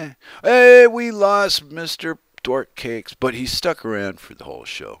 but hey, we lost Mr. Dork Cakes, but he stuck around for the whole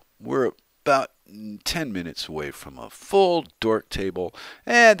show. We're about 10 minutes away from a full dork table,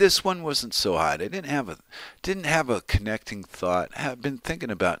 and this one wasn't so hot. I didn't have a connecting thought. I've been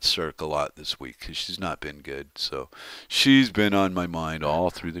thinking about Cirkel a lot this week because she's not been good, so she's been on my mind all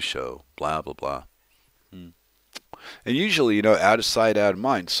through the show. Blah blah blah. And usually, out of sight, out of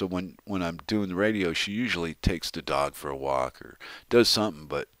mind. So when I'm doing the radio, she usually takes the dog for a walk or does something.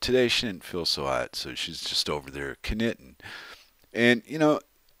 But today she didn't feel so hot, so she's just over there knitting. And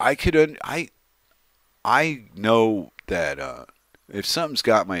I know that if something's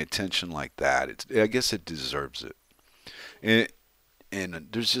got my attention like that, I guess it deserves it. And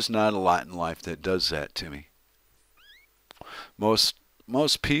there's just not a lot in life that does that to me.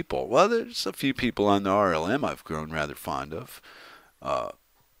 Most people, well, there's a few people on the RLM I've grown rather fond of,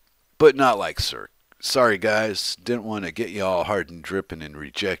 but not like Cirque. Sorry, guys, didn't want to get you all hard and dripping and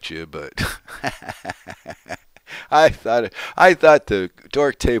reject you, but I thought the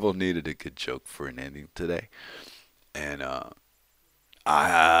Dork Table needed a good joke for an ending today, and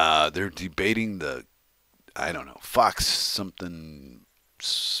they're debating I don't know, Fox something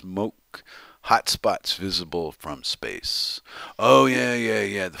smoke. Hot spots visible from space. Oh,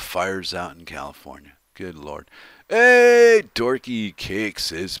 yeah. The fire's out in California. Good Lord. Hey, Dorky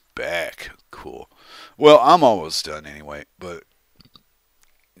Cakes is back. Cool. Well, I'm almost done anyway, but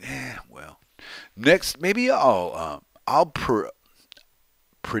well. Next, maybe I'll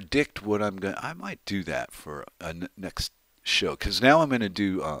predict what I might do that for a next show, because now I'm going to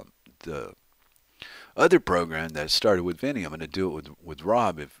do the other program that started with Vinny. I'm going to do it with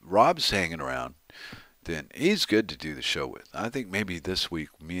Rob. If Rob's hanging around, then he's good to do the show with. I think maybe this week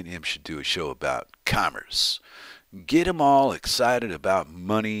me and him should do a show about commerce. Get them all excited about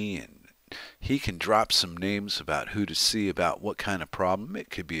money, and he can drop some names about who to see about what kind of problem. It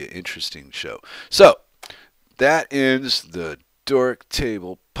could be an interesting show. So that ends the Dork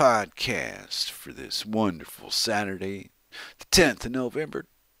Table Podcast for this wonderful Saturday, the 10th of November,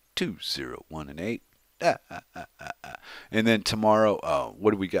 2018. And then tomorrow, what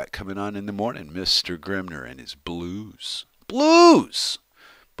do we got coming on in the morning? Mr. Grimner and his blues. Blues!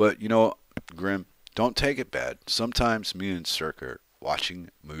 But, Grim, don't take it bad. Sometimes me and Cirkel are watching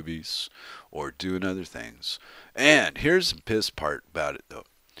movies or doing other things. And here's the piss part about it, though.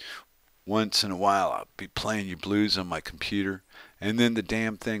 Once in a while, I'll be playing you blues on my computer, and then the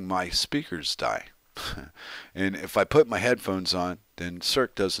damn thing, my speakers die. And if I put my headphones on, then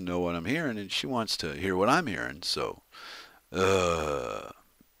Cirque doesn't know what I'm hearing, and she wants to hear what I'm hearing. So, what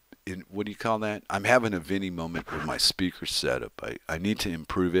do you call that? I'm having a Vinny moment with my speaker setup. I need to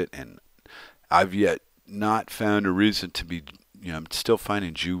improve it, and I've yet not found a reason to be, I'm still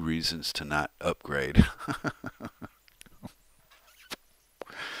finding Jew reasons to not upgrade.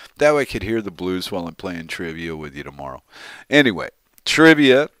 That way I could hear the blues while I'm playing trivia with you tomorrow. Anyway.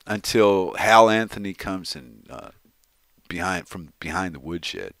 Trivia until Hal Anthony comes in from behind the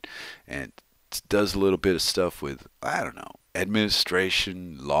woodshed and does a little bit of stuff with, I don't know,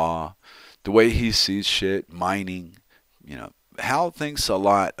 administration, law, the way he sees shit, mining. Hal thinks a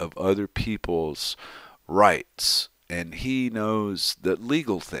lot of other people's rights, and he knows the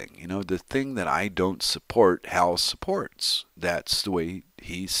legal thing. The thing that I don't support, Hal supports. That's the way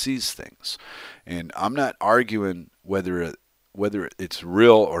he sees things. And I'm not arguing whether it's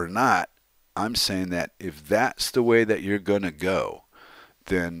real or not. I'm saying that if that's the way that you're going to go,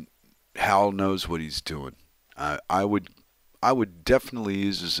 then Hal knows what he's doing. I would definitely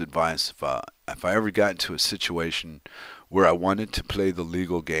use his advice if I ever got into a situation where I wanted to play the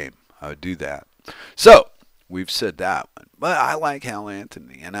legal game. I would do that. So, we've said that one. But I like Hal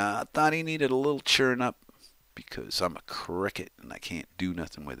Anthony, and I thought he needed a little cheering up. because I'm a cricket and I can't do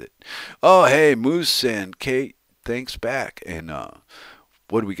nothing with it. Oh, hey, Moose and Kate, thanks back. And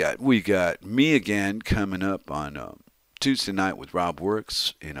what do we got? We got me again coming up on Tuesday night with Rob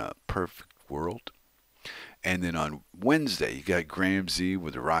Works in a perfect world. And then on Wednesday, you got Graham Z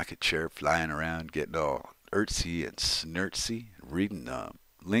with a rocket chair flying around, getting all ertsy and snurtsy, reading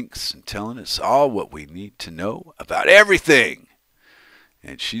links and telling us all what we need to know about everything.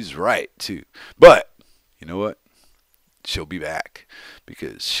 And she's right, too. But, you know what? She'll be back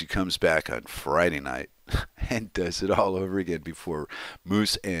because she comes back on Friday night and does it all over again before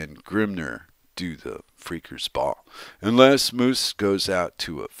Moose and Grimner do the Freakers Ball. Unless Moose goes out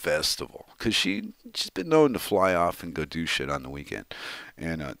to a festival, because she's been known to fly off and go do shit on the weekend.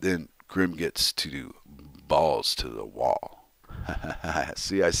 And then Grim gets to do balls to the wall.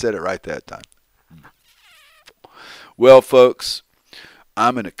 See, I said it right that time. Well, folks,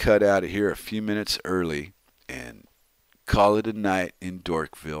 I'm going to cut out of here a few minutes early and call it a night in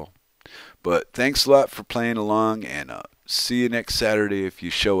Dorkville. But thanks a lot for playing along, and see you next Saturday if you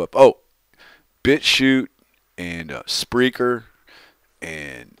show up. Oh, BitChute and Spreaker,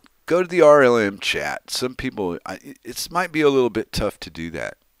 and go to the RLM chat. Some people, it might be a little bit tough to do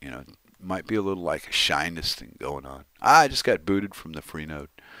that. You know, might be a little like a shyness thing going on. I just got booted from the free node.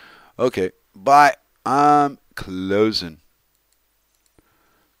 Okay, bye. I'm closing.